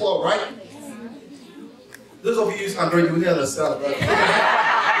gonna sit well, right? Those of you who use Android, you wouldn't understand, right?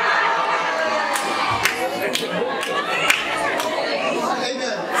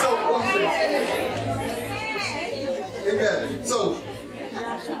 Amen. So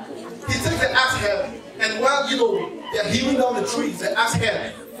he takes the axe head, and while they're hewing down the trees, the axe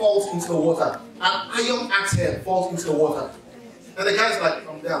head falls into the water. An iron axe head falls into the water. And the guy's like,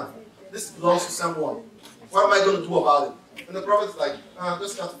 calm down. This belongs to someone. What am I going to do about it? And the prophet's like,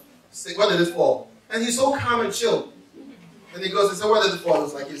 just got to say, where did it fall? And he's so calm and chill. And he goes and says, where did it fall?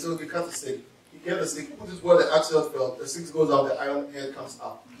 It's like, he said, we cut the stick. He gave the stick, put it where the axe head fell. The stick goes out, the iron head comes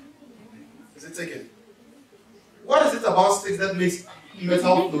out. Is it taken? What is it about sticks that makes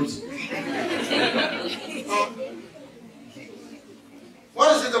metal float?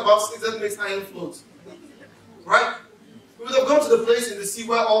 What is it about sticks that makes iron float? Right? We would have gone to the place in the sea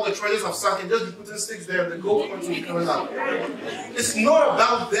where all the treasures have sunk and just be putting sticks there and the gold coins will be coming out. It's not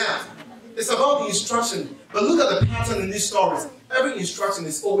about that. It's about the instruction. But look at the pattern in these stories. Every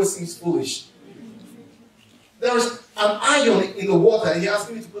instruction always seems foolish. There is an iron in the water and he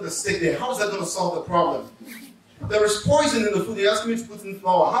asked me to put a stick there. How is that going to solve the problem? There is poison in the food. He asked me to put in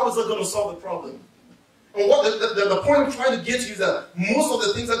flour. How is that going to solve the problem? And what the point I'm trying to get to is that most of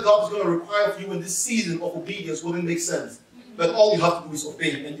the things that God is going to require of you in this season of obedience wouldn't make sense. But all you have to do is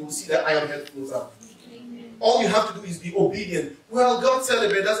obey, and you will see that iron head flows out. All you have to do is be obedient. Well, God said it,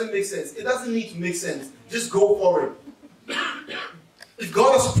 but it doesn't make sense. It doesn't need to make sense. Just go for it. If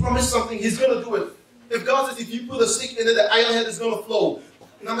God has promised something, He's going to do it. If God says, if you put a stick in it, the iron head is going to flow.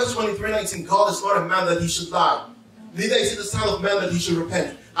 Numbers 23:19, God is not a man that He should lie. Neither is He the Son of Man that He should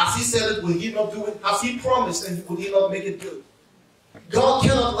repent. Has He said it, will He not do it? Has He promised, and will He not make it good? God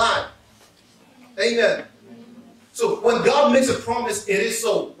cannot lie. Amen. So when God makes a promise, it is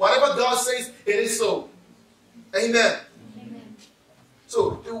so. Whatever God says, it is so. Amen.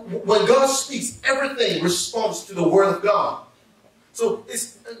 So when God speaks, everything responds to the word of God. So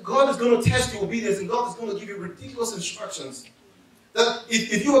God is going to test your obedience, and God is going to give you ridiculous instructions. That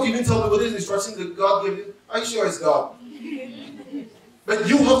if you were to even tell me what is the instruction that God gave you, are you sure it's God? But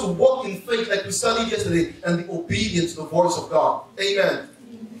you have to walk in faith like we studied yesterday and be obedient to the voice of God. Amen.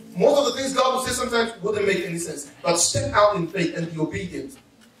 Most of the things God will say sometimes wouldn't make any sense. But step out in faith and be obedient.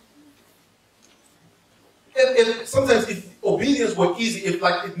 Sometimes if obedience were easy, if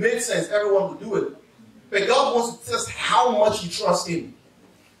it made sense, everyone would do it. But God wants to test how much you trust Him.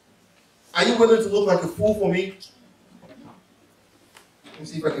 Are you willing to look like a fool for me? Let me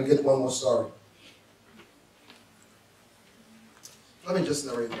see if I can get one more story. Let me just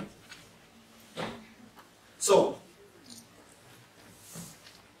narrate it. So,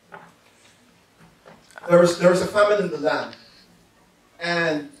 there is a famine in the land.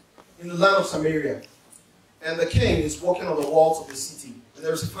 And in the land of Samaria. And the king is walking on the walls of the city. And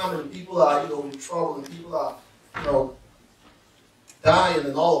there's a famine, and people are, in trouble, and people are, dying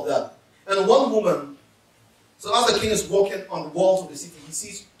and all of that. And one woman, so as the king is walking on the walls of the city, he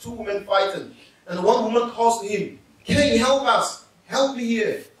sees two women fighting. And one woman calls to him, "King, help us. Help me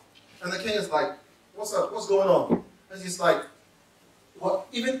here." And the king is like, "What's up? What's going on?" And he's like, "What?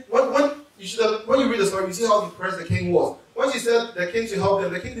 Even when you read the story, you see how depressed the king was. When she said the king should help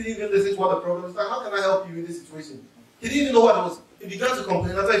them, the king didn't even listen to what the problem was. Like, how can I help you in this situation? He didn't even know what it was. He began to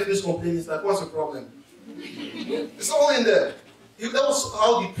complain. After he finished complaining, he's like, "What's the problem?" It's all in there. That was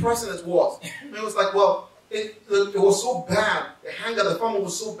how depressing it was. And it was like, well, it was so bad. The hunger, the famine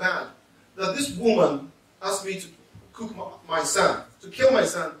was so bad that this woman asked me to cook my son, to kill my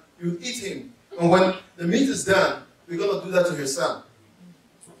son. You eat him, and when the meat is done, we're going to do that to her son.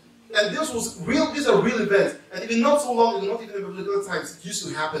 And this was real. These are real events, and even not so long ago, not even in biblical times, it used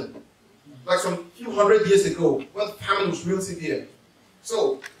to happen. Like some few hundred years ago, when the famine was real severe.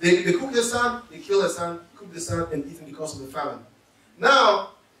 So they cook their son, they kill their son, cook their son, and eat him because of the famine.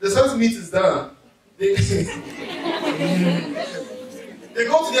 Now the son's meat is done. They, they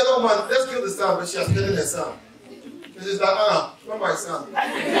go to the other woman, let's kill the son, but she has killed her son. And she's like, not my son.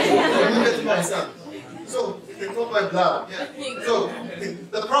 Get my son. So, it's not my blood. Yeah. So,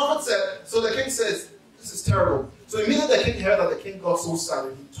 the prophet said, so the king says, this is terrible. So immediately the king heard that, the king got so sad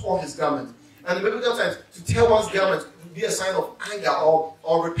and he tore his garment. And in biblical times, to tear one's garment would be a sign of anger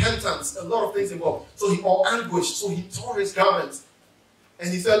or repentance, a lot of things involved. So or anguish. So he tore his garment.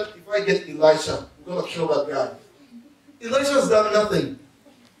 And he said, if I get Elisha, I'm going to kill that guy. Elisha has done nothing.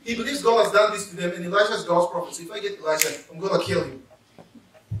 He believes God has done this to them, and Elisha is God's prophet. So if I get Elisha, I'm going to kill him.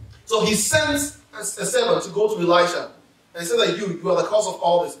 So he sends a servant to go to Elisha and say that you are the cause of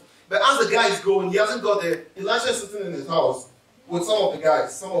all this. But as the guy is going, he hasn't got there. Elisha is sitting in his house with some of the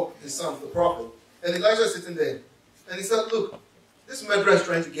guys, some of his sons, the prophet. And Elisha is sitting there. And he said, look, this murderer is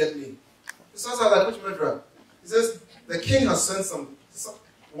trying to get me. The sons are like, which murderer? He says, the king has sent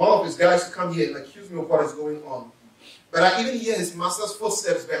one of his guys to come here and accuse me of what is going on. But I even hear his master's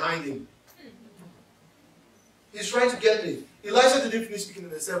footsteps behind him. He's trying to get me. Elisha didn't finish speaking,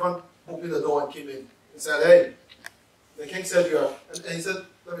 and the servant opened the door and came in and said, hey, the king said you are. And he said,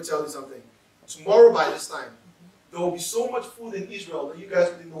 let me tell you something. Tomorrow by this time, there will be so much food in Israel that you guys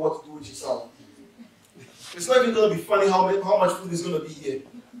wouldn't know what to do with yourself. It's not even going to be funny how much food is going to be here.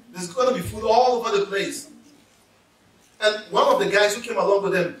 There's going to be food all over the place. And one of the guys who came along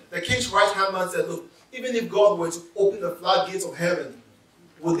with them, the king's right-hand man said, look, even if God were to open the floodgates of heaven,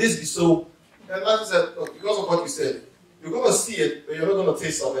 would this be so? And Elijah said, look, because of what you said, you're going to see it, but you're not going to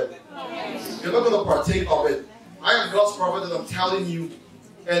taste of it. You're not going to partake of it. I am God's prophet and I'm telling you,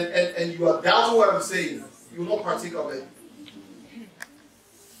 and you are doubting what I'm saying. You will not partake of it.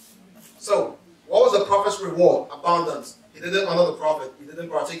 So, what was the prophet's reward? Abundance. He didn't honor the prophet. He didn't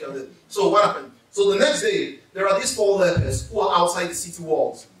partake of it. So what happened? So the next day, there are these 4 lepers who are outside the city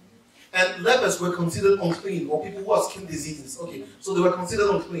walls. And lepers were considered unclean, or people who had skin diseases. Okay, so they were considered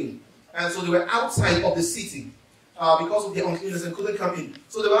unclean. And so they were outside of the city because of their uncleanness and couldn't come in.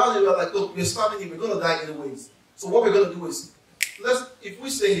 So they were out there, they were like, look, we're starving here, we're going to die anyways. So what we're going to do is, if we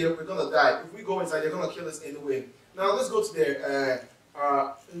stay here, we're going to die. If we go inside, they're going to kill us anyway. Now let's go to the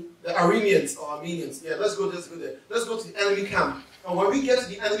Arameans or Armenians. Yeah, let's go there. Let's go to the enemy camp. And when we get to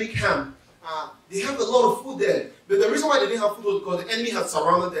the enemy camp, they have a lot of food there. But the reason why they didn't have food was because the enemy had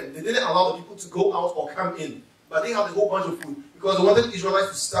surrounded them. They didn't allow the people to go out or come in. But they had a whole bunch of food because they wanted the Israelites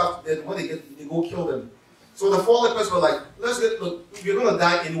to starve them. When they go kill them. So the 4 lepers were like, look, we're going to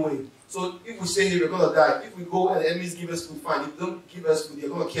die anyway. So if we stay here, we're going to die. If we go and the enemies give us food, fine. If they don't give us food, they're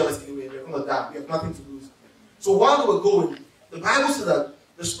going to kill us anyway. We're going to die. We have nothing to lose. So while they were going, the Bible said that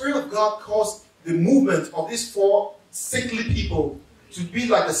the Spirit of God caused the movement of these 4 sickly people to be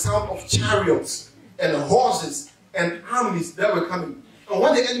like the sound of chariots and horses and armies that were coming. And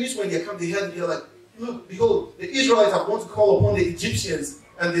when the enemies, when they come, they're like, look, behold, the Israelites are going to call upon the Egyptians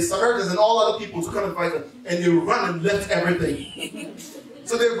and the Samaritans and all other people to come and fight them. And they run and left everything.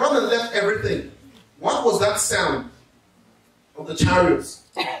 So they run and left everything. What was that sound of the chariots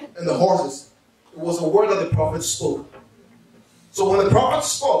and the horses? It was a word that the prophet spoke. So when the prophet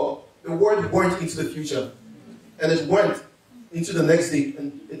spoke, the word went into the future. And it went into the next day,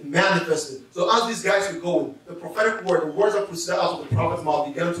 and it manifested. So as these guys were going, the prophetic word, the words that proceeded out of the prophet's mouth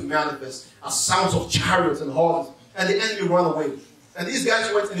began to manifest as sounds of chariots and horses. And the enemy ran away. And these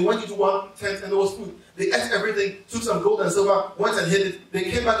guys went, and they went into one tent, and there was food. They ate everything, took some gold and silver, went and hid it. They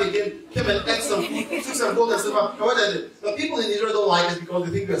came back again, came and ate some food, took some gold and silver, and went and hid it. The people in Israel don't like us because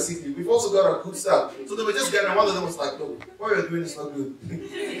they think we are sickly. We've also got our good stuff. So they were just gathering. One of them was like, no, what you're doing is not good.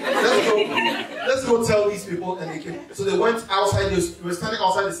 let's go tell these people. And they came. So they went outside. They were standing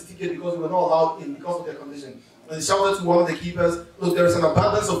outside the city gate because they were not allowed in because of their condition. And they shouted to one of the keepers, look, there is an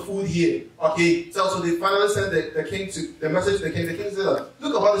abundance of food here. Okay, so they finally sent the king to the message to the king. The king said,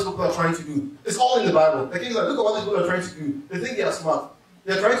 look at what these people are trying to do. It's all in the Bible. The king is like, look at what these people are trying to do. They think they are smart.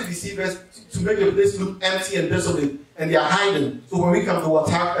 They are trying to deceive us to make the place look empty and desolate. And they are hiding. So when we come, they will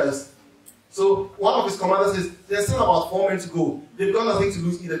attack us. So one of his commanders says, there's still about 4 men to go. They've got nothing to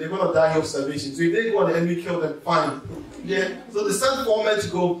lose either. They're going to die of starvation. So if they go and the enemy kill them, fine. Yeah. So they sent 4 men to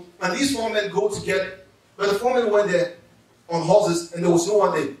go. And these 4 men go to get. But the 4 men went there on horses, and there was no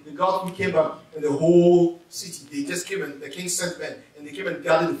one there. The guard came back, and the whole city, they just came and the king sent men, and they came and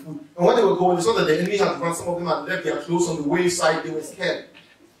gathered the food. And when they were going, they saw that the enemy had run. Some of them had left their clothes on the wayside. They were scared.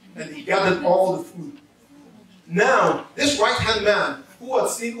 And they gathered all the food. Now, this right-hand man, who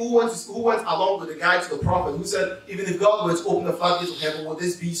went along with the guy to the prophet, who said, even if God were to open the floodgates of heaven, would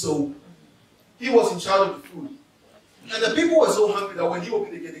this be so? He was in charge of the food. And the people were so hungry that when he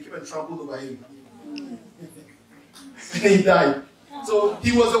opened the gate, they came and trampled over him. And he died. So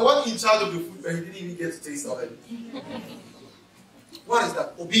he was the one in charge of the food, but he didn't even get to taste of it. What is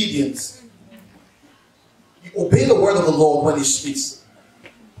that? Obedience. You obey the word of the Lord when he speaks.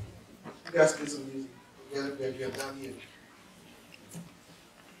 You guys play some music. You're down here.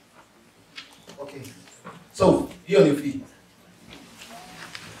 Okay. So be on your feet.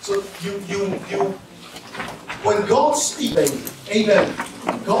 So when God speaks, amen.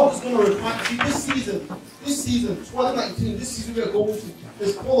 God is going to reply. This season, 2019, this season we are going to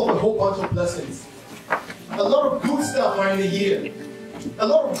is full of a whole bunch of blessings. A lot of good stuff are in the year. A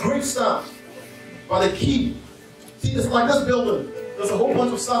lot of great stuff. But the key, see, it's like this building. There's a whole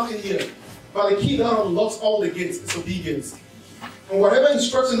bunch of stuff in here. But the key that unlocks all the gates is obedience. And whatever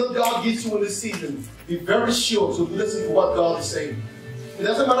instruction that God gives you in this season, be very sure to listen to what God is saying. It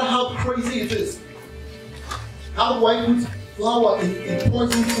doesn't matter how crazy it is. How do I put flour in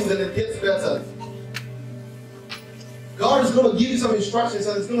poison food and it gets better? God is going to give you some instructions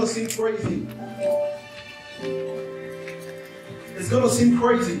and it's going to seem crazy. It's going to seem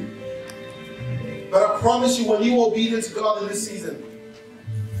crazy. But I promise you, when you are obedient to God in this season,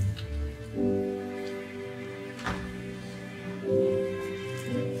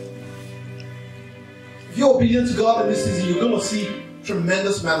 if you're obedient to God in this season, you're going to see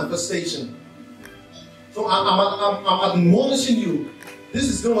tremendous manifestation. So I'm admonishing you, this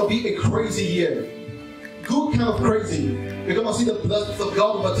is going to be a crazy year. Good kind of crazy. We're going to see the blessings of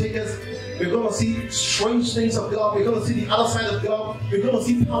God overtake us. We're going to see strange things of God. We're going to see the other side of God. We're going to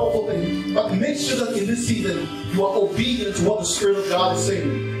see powerful things. But make sure that in this season, you are obedient to what the Spirit of God is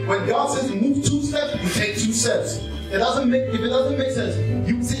saying. When God says move 2 steps, you take 2 steps. If it doesn't make sense,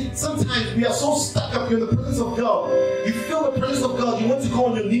 you see, sometimes we are so stuck up in the presence of God. You feel the presence of God. You want to go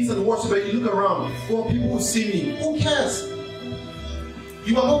on your knees and worship, and you look around. Well, people will see me. Who cares?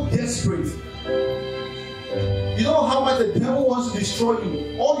 You are not desperate. You don't know how much the devil wants to destroy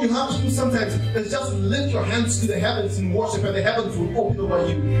you. All you have to do sometimes is just lift your hands to the heavens in worship, and the heavens will open over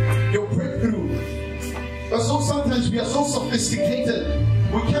you. Your breakthrough. But so sometimes we are so sophisticated.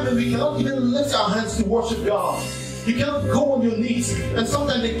 We cannot even lift our hands to worship God. You cannot go on your knees. And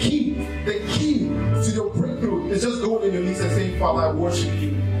sometimes the key to your breakthrough is just going on your knees and saying, Father, I worship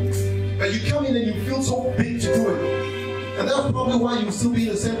you. But you come in and you feel so big to do it. And that's probably why you still be in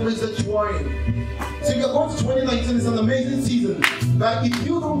the same place that you are in. So you're going to 2019, it's an amazing season. But if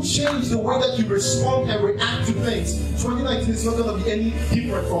you don't change the way that you respond and react to things, 2019 is not going to be any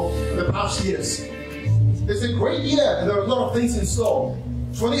different from the past years. It's a great year and there are a lot of things in store.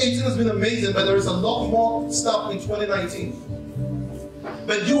 2018 has been amazing, but there is a lot more stuff in 2019.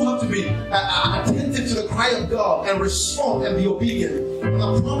 But you have to be attentive to the cry of God and respond and be obedient. And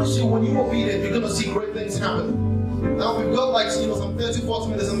I promise you, when you're obedient, you're going to see great things happen. Now we've got like some 30-40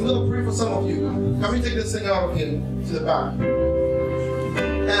 minutes. I'm going to pray for some of you. Can we take this thing out of here to the back?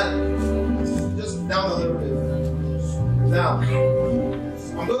 And just down a little bit. Now,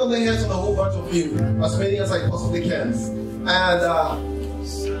 I'm going to lay hands on a whole bunch of you, as many as I possibly can. And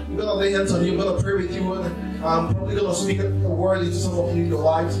I'm going to lay hands on you. I'm going to pray with you. And I'm probably going to speak a word into some of you in your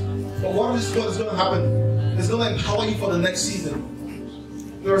lives. But what is going to happen? It's going to empower you for the next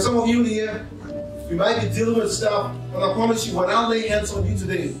season. There are some of you in here, you might be dealing with stuff. And I promise you, when I lay hands on you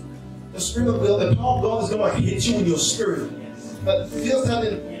today, the Spirit of God, the power of God is going to hit you in your spirit. Just that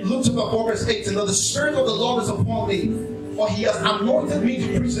in Luke chapter 4 verse 8, and the Spirit of the Lord is upon me. For he has anointed me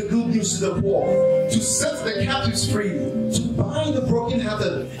to preach the good news to the poor, to set the captives free, to bind the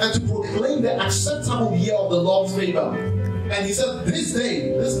brokenhearted, and to proclaim the acceptable year of the Lord's favor. And he said, this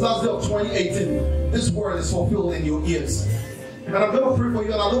day, this last day of 2018, this word is fulfilled in your ears. And I'm going to pray for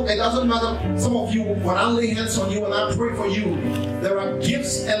you. And it doesn't matter, some of you, when I lay hands on you and I pray for you, there are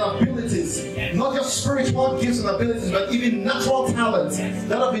gifts and abilities, not just spiritual gifts and abilities, but even natural talents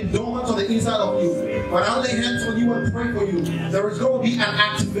that have been dormant on the inside of you. When I lay hands on you and pray for you, there is going to be an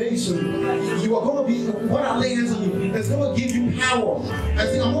activation. You are going to be, when I lay hands on you, it's going to give you power. And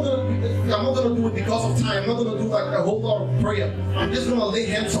see, I'm not going to do it because of time. I'm not going to do like a whole lot of prayer. I'm just going to lay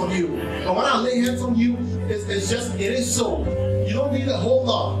hands on you. And when I lay hands on you, it is so. You don't need a whole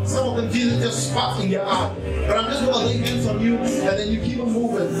lot. Some of them Jesus just spots in your eye. But I'm just going to lay hands on you, and then you keep on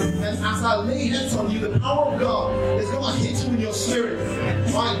moving. And as I lay hands on you, the power of God is going to hit you in your spirit.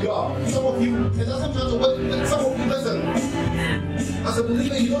 My God. Some of you, it doesn't matter what, some of you, listen. As a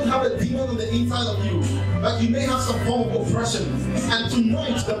believer, you don't have a demon on the inside of you, but you may have some form of oppression. And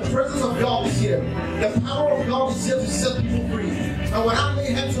tonight, the presence of God is here. The power of God is here to set people free. And when I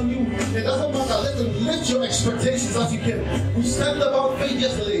lay hands on you, it doesn't matter. Listen, lift your expectations as you can. We studied about faith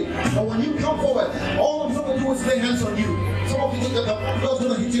yesterday. But when you come forward, all I'm going to do is lay hands on you. Some of you think that God's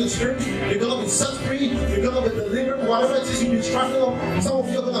going to hit your spirit. You're going to be set free. You're going to be delivered. Whatever it is you've been struggling on. Some of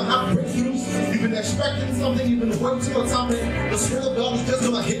you are going to have breakthroughs. You've been expecting something. You've been waiting for something. The Spirit of God is just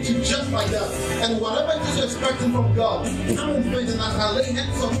going to hit you just like that. And whatever it is you're expecting from God, come in faith, and as I lay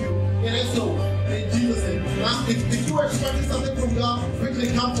hands on you, it is so. In Jesus' name. Now, if you are expecting something from God,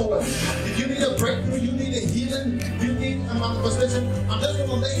 quickly come forward. If you need a breakthrough, you need a healing, you need a manifestation, I'm just going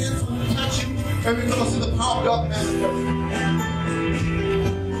to lay hands on you, touch you, and we're going to see the power of God manifest.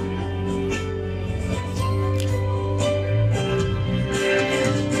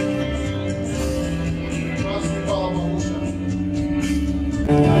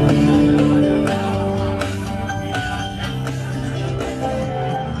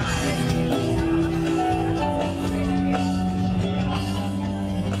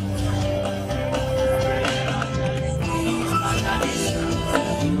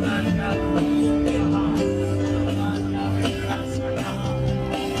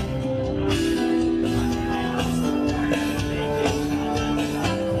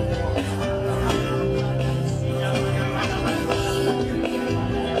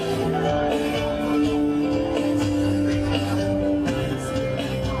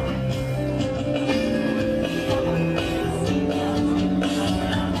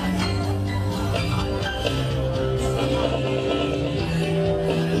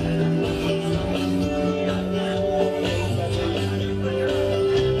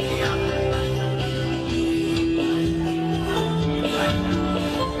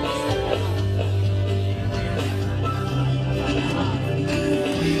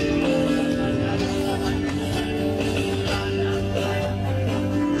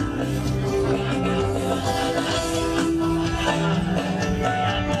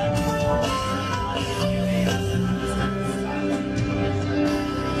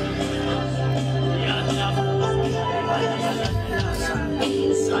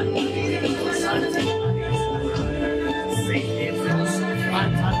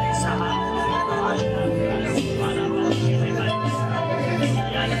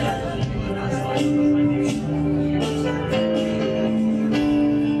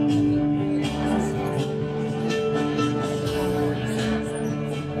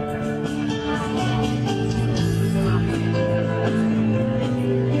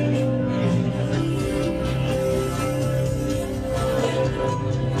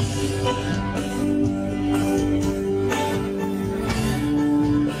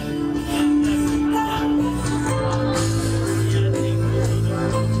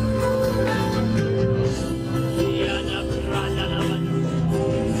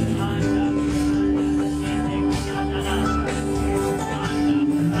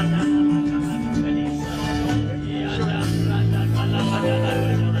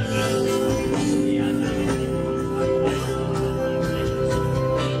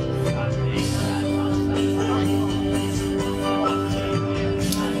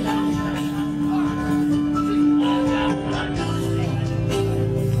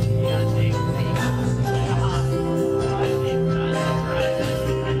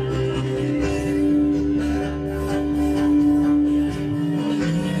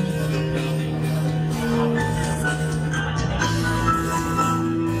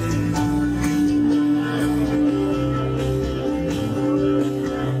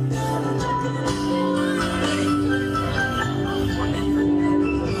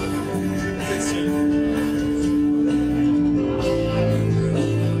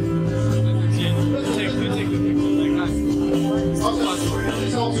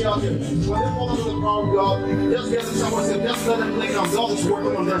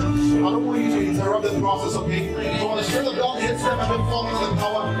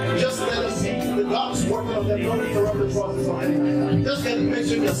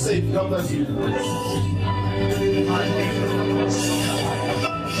 God bless you.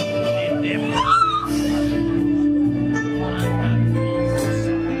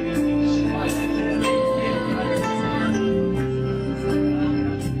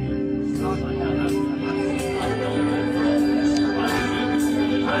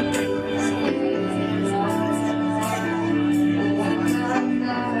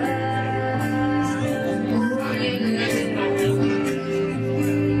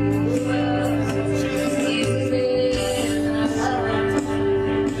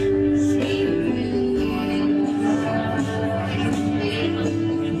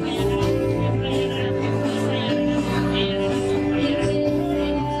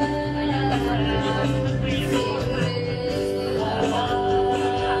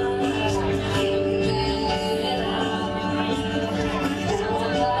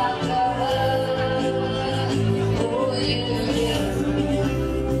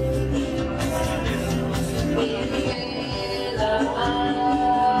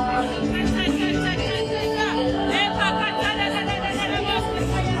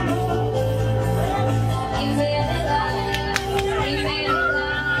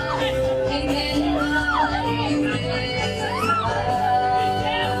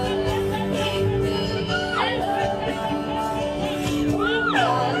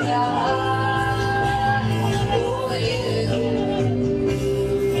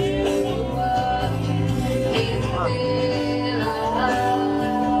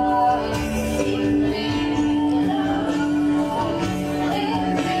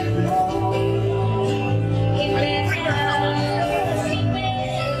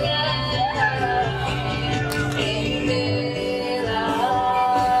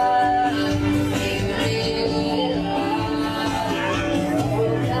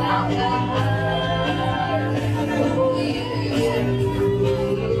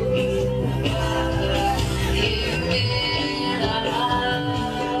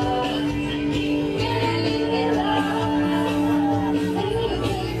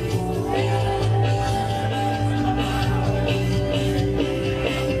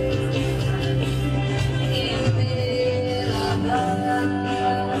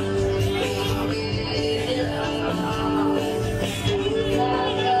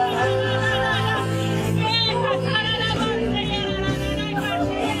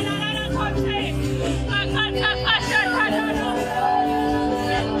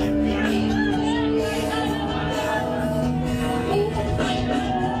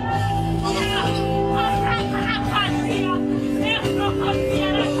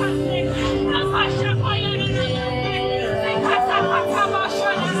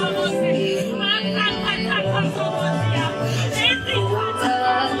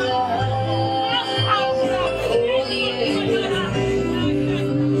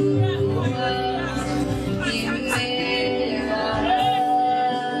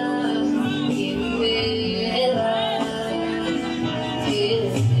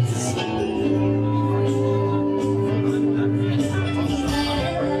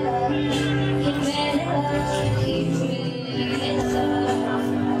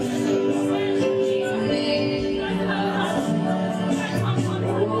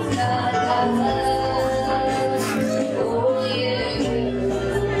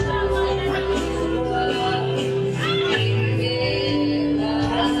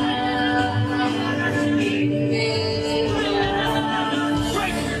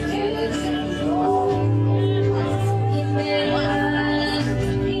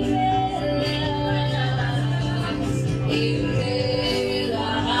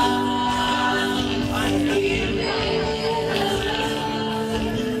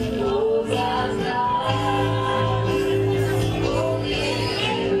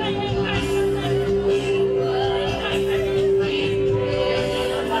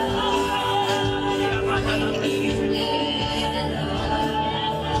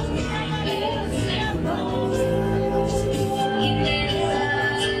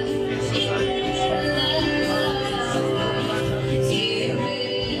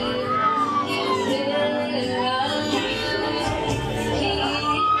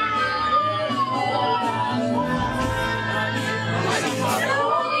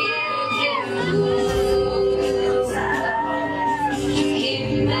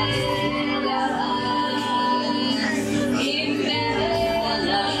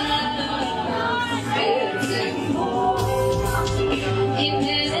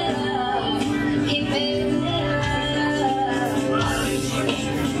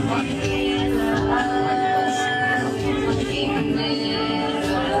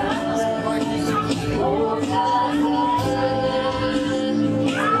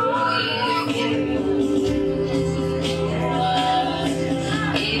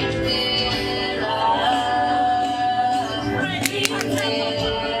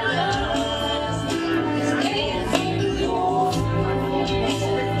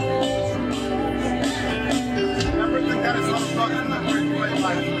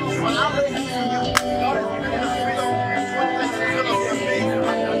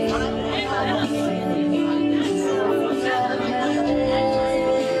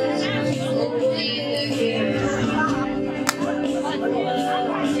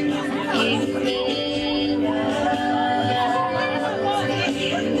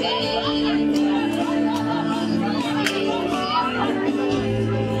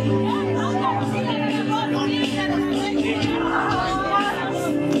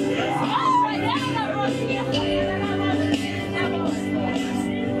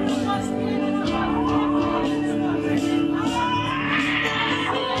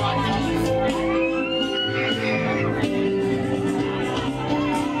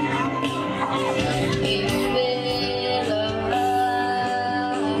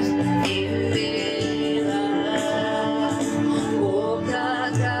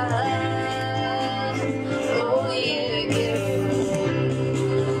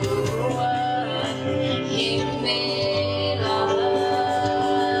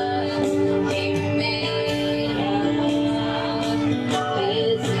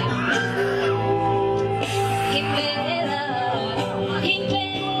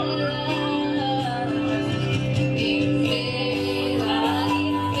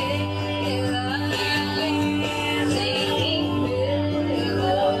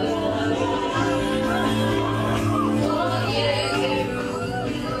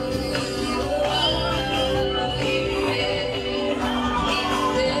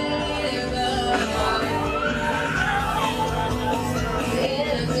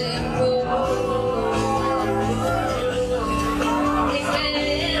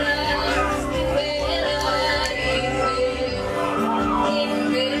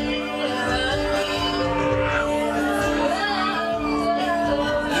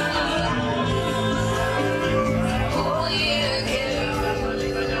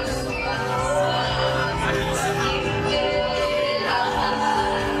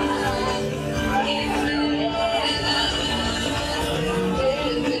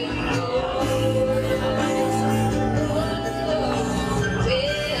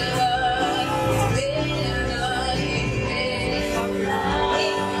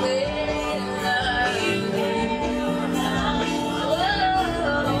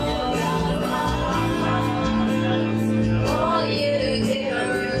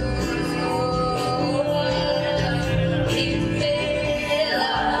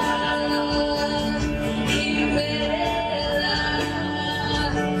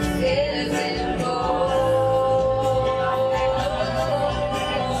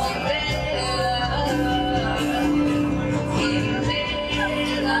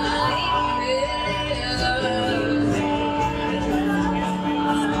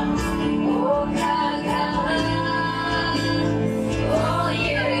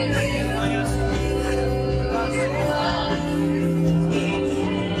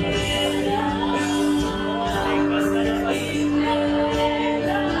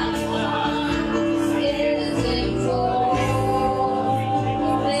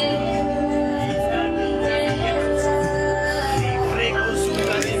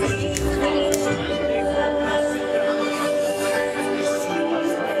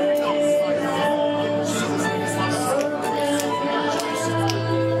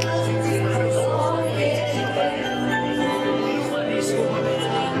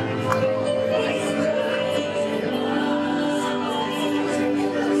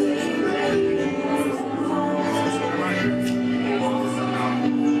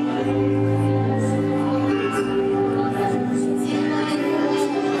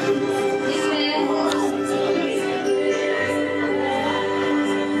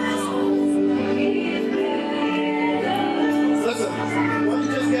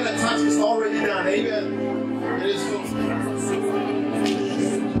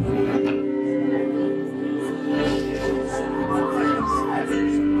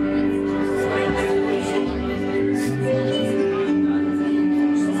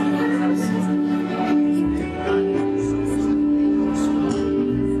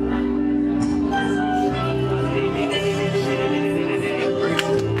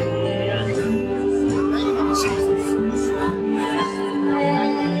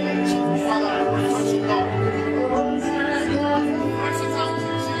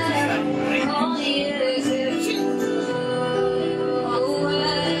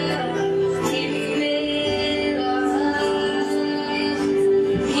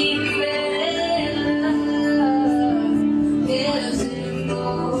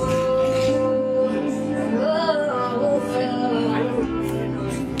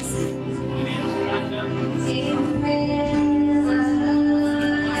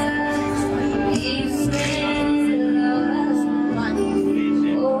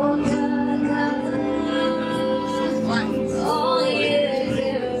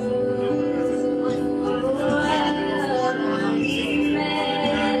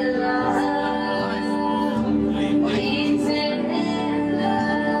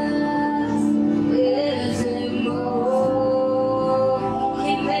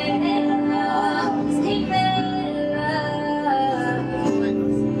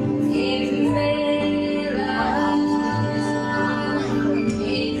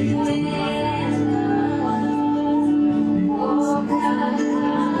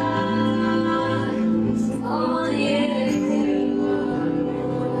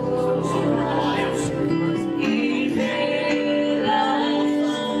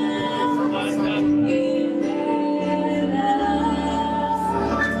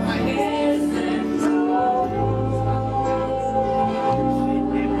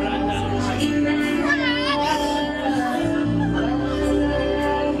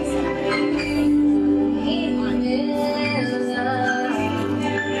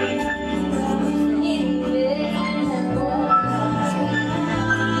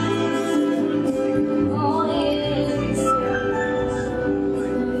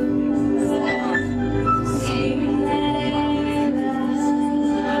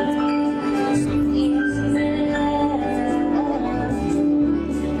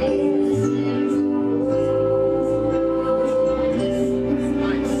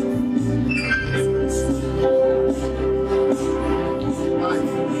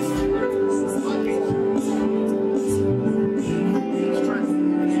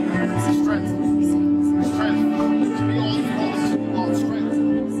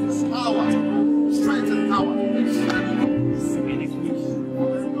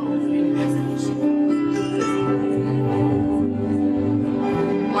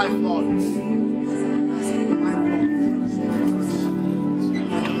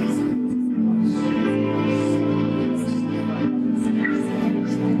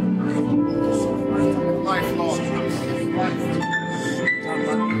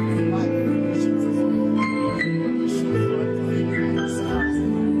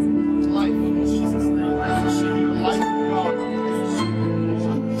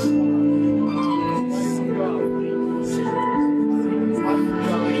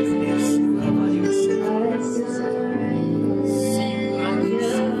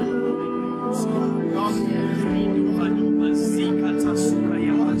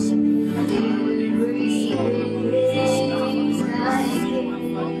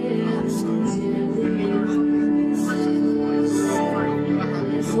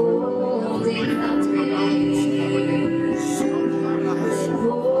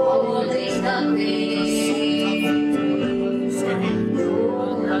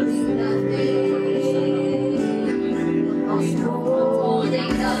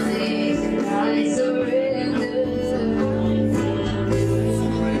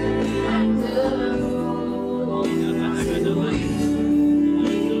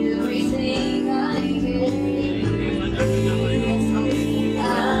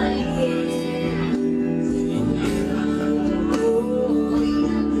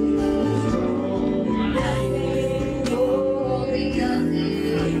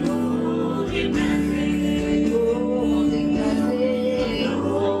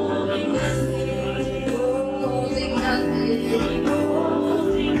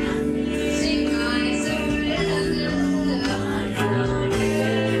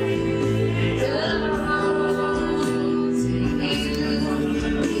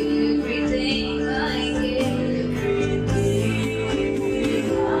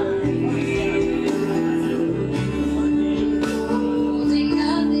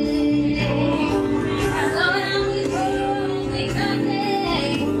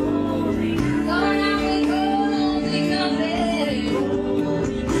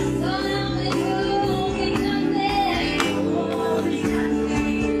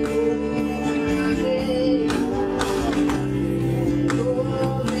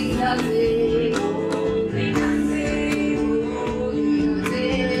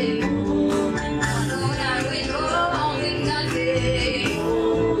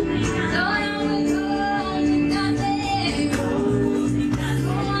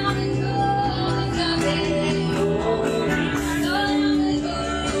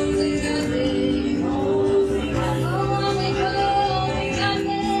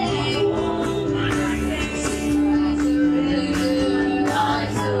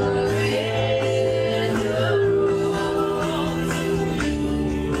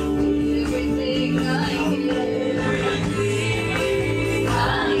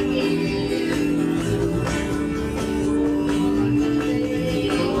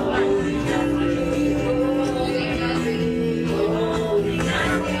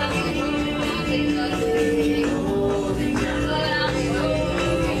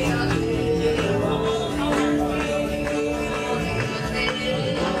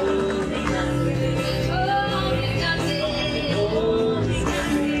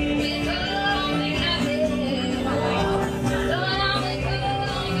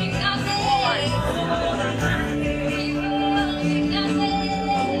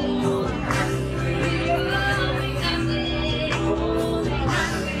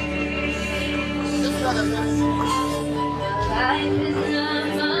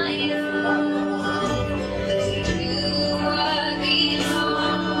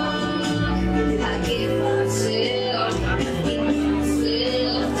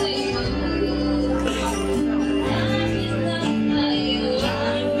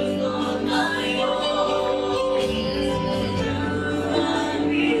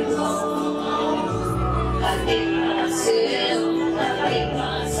 I give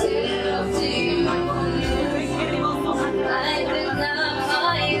myself to you.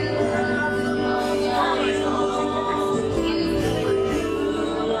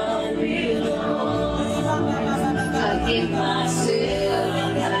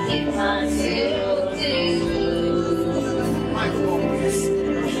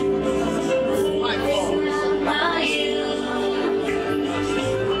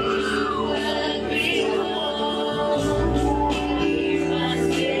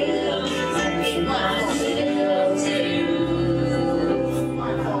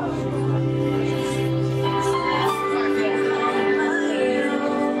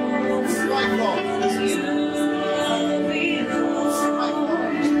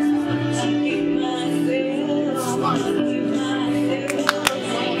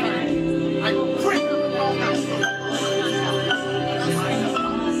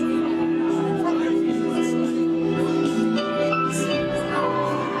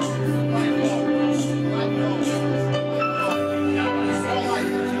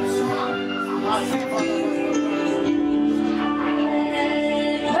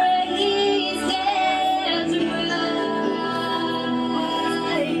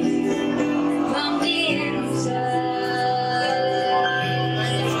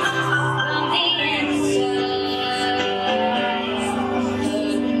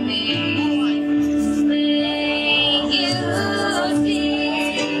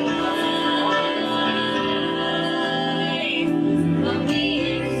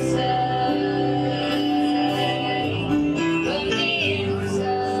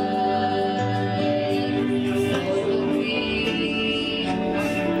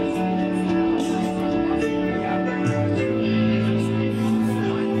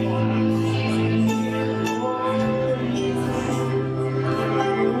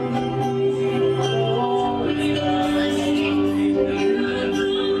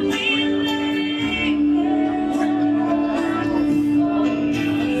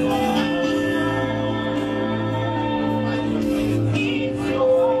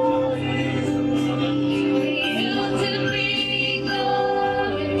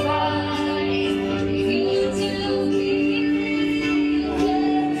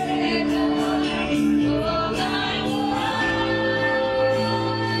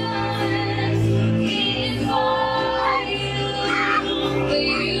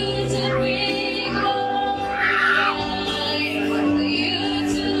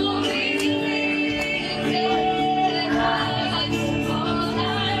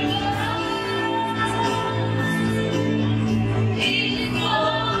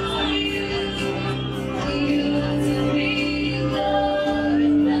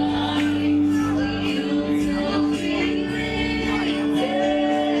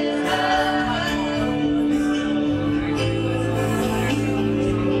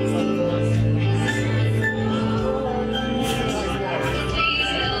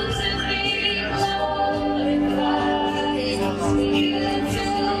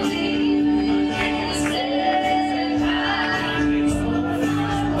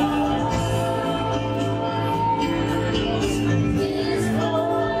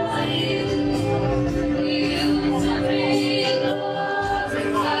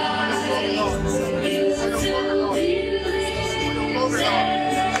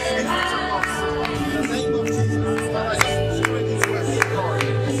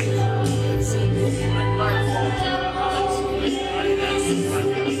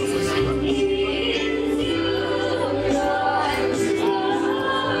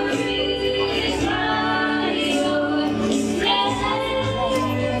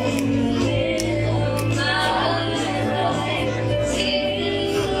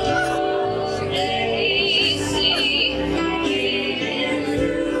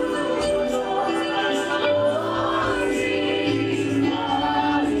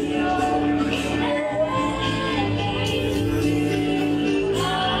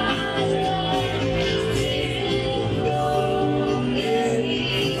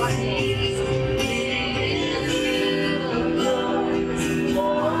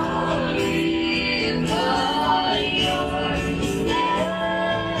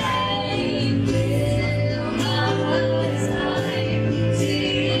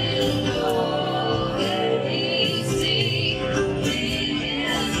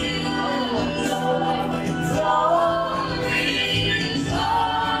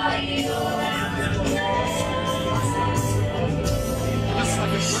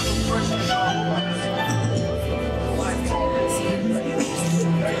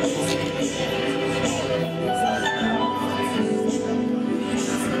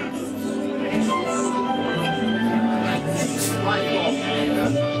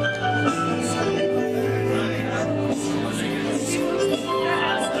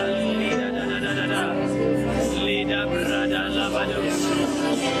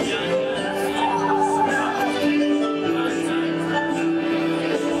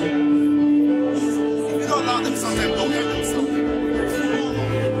 sometimes don't help themselves.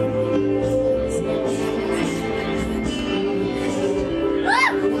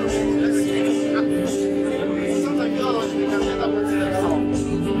 Sometimes you don't know if you can get up and say that song.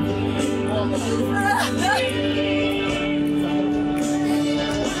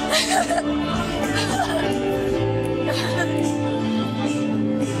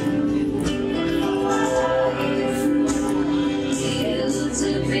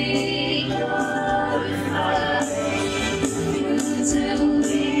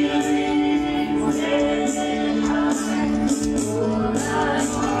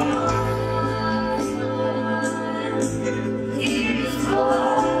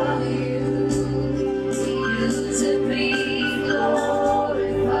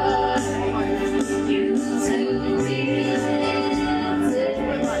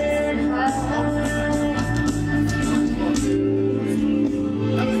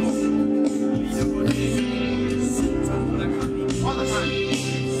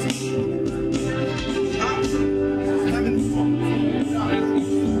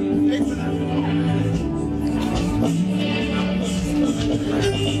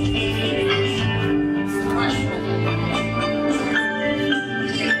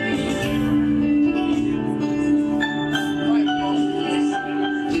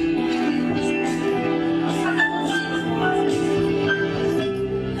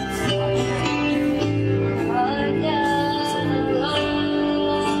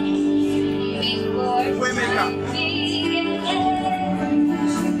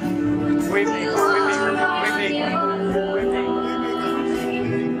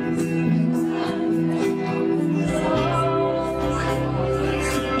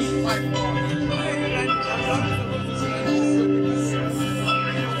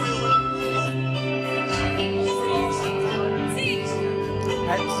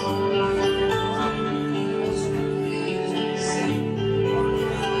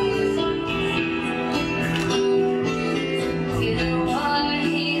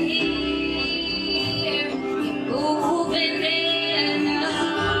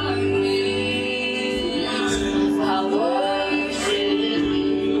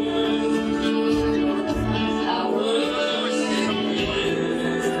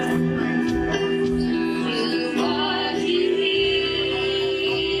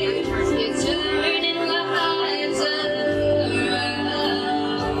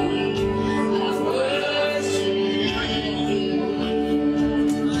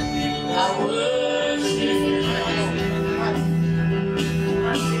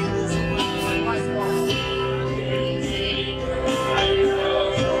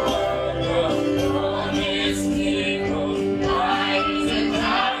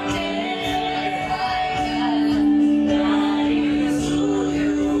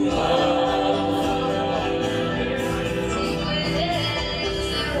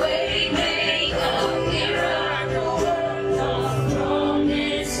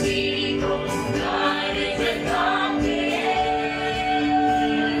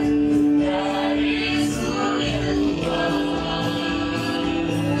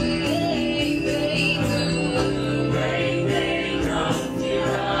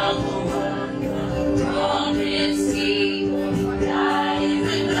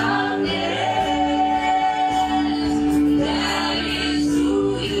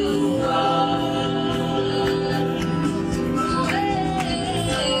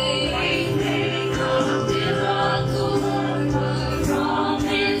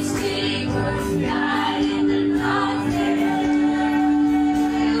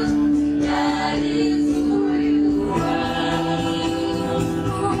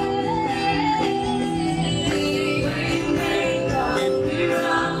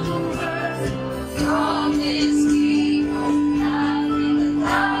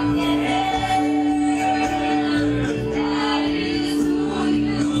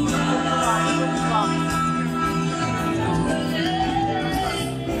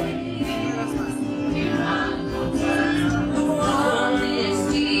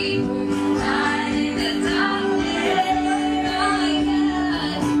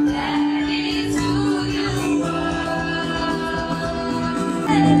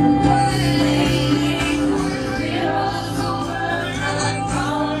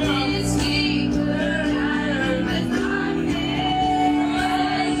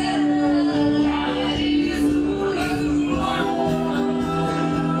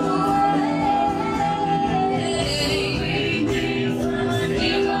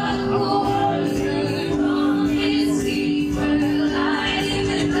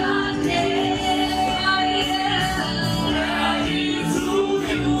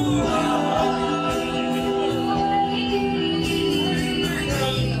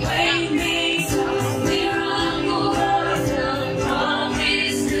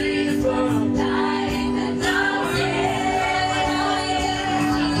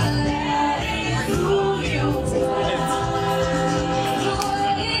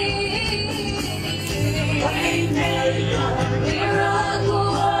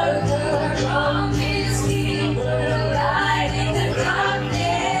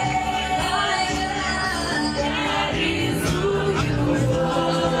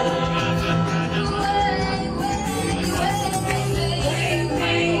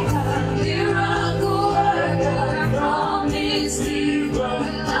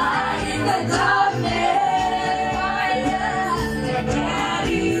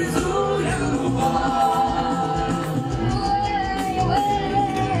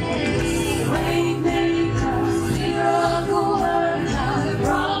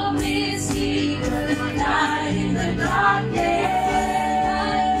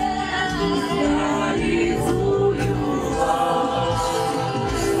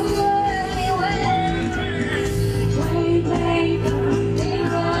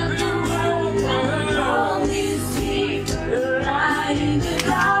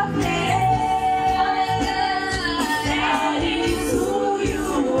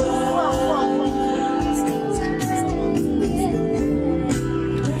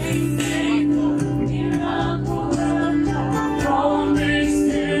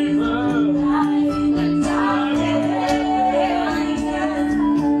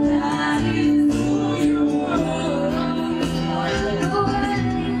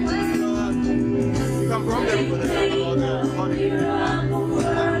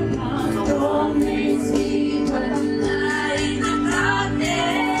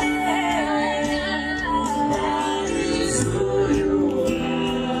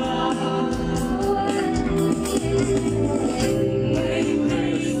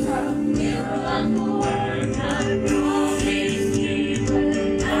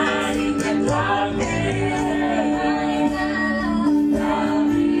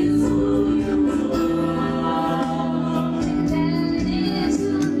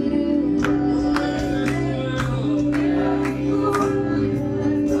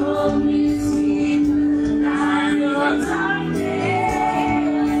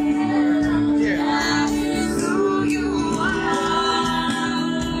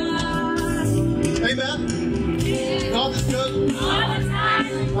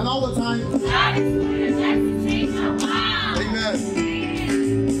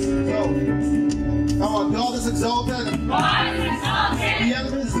 exalted. God is exalted. The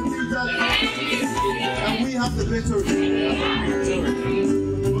enemy is defeated. And we have the victory.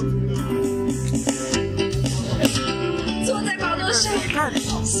 坐在宝座上，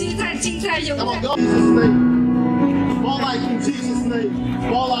心在精彩永 Come 在 on, God. In Jesus' name. More like in Jesus' name.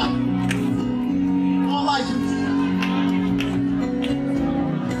 More like. More like in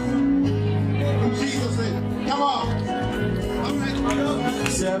Jesus' name. Come on. All right.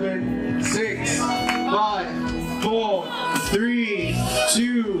 7, 6, 5, 4, 3,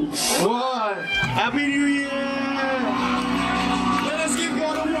 2, 1. Happy New Year! Let us give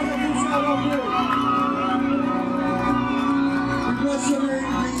God a wonderful shout out there. Bless your name,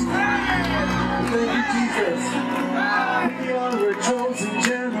 please. Thank you, Jesus. We are a chosen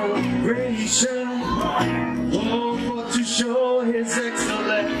generation. Oh, for to show His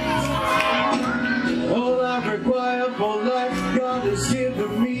excellence. All I require for life, God has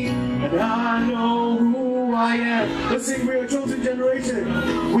given me, and I know who I am. Let's sing, we are a chosen generation.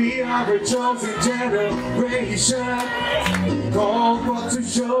 We are a chosen generation, called for to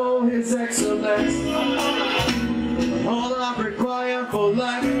show His excellence. All I require for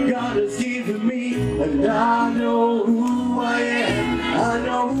life, God has given me, and I know who I am. I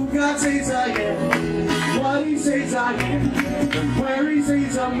know who God says I am, what He says I am, and where He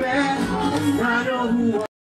says I'm at, and I know who I am.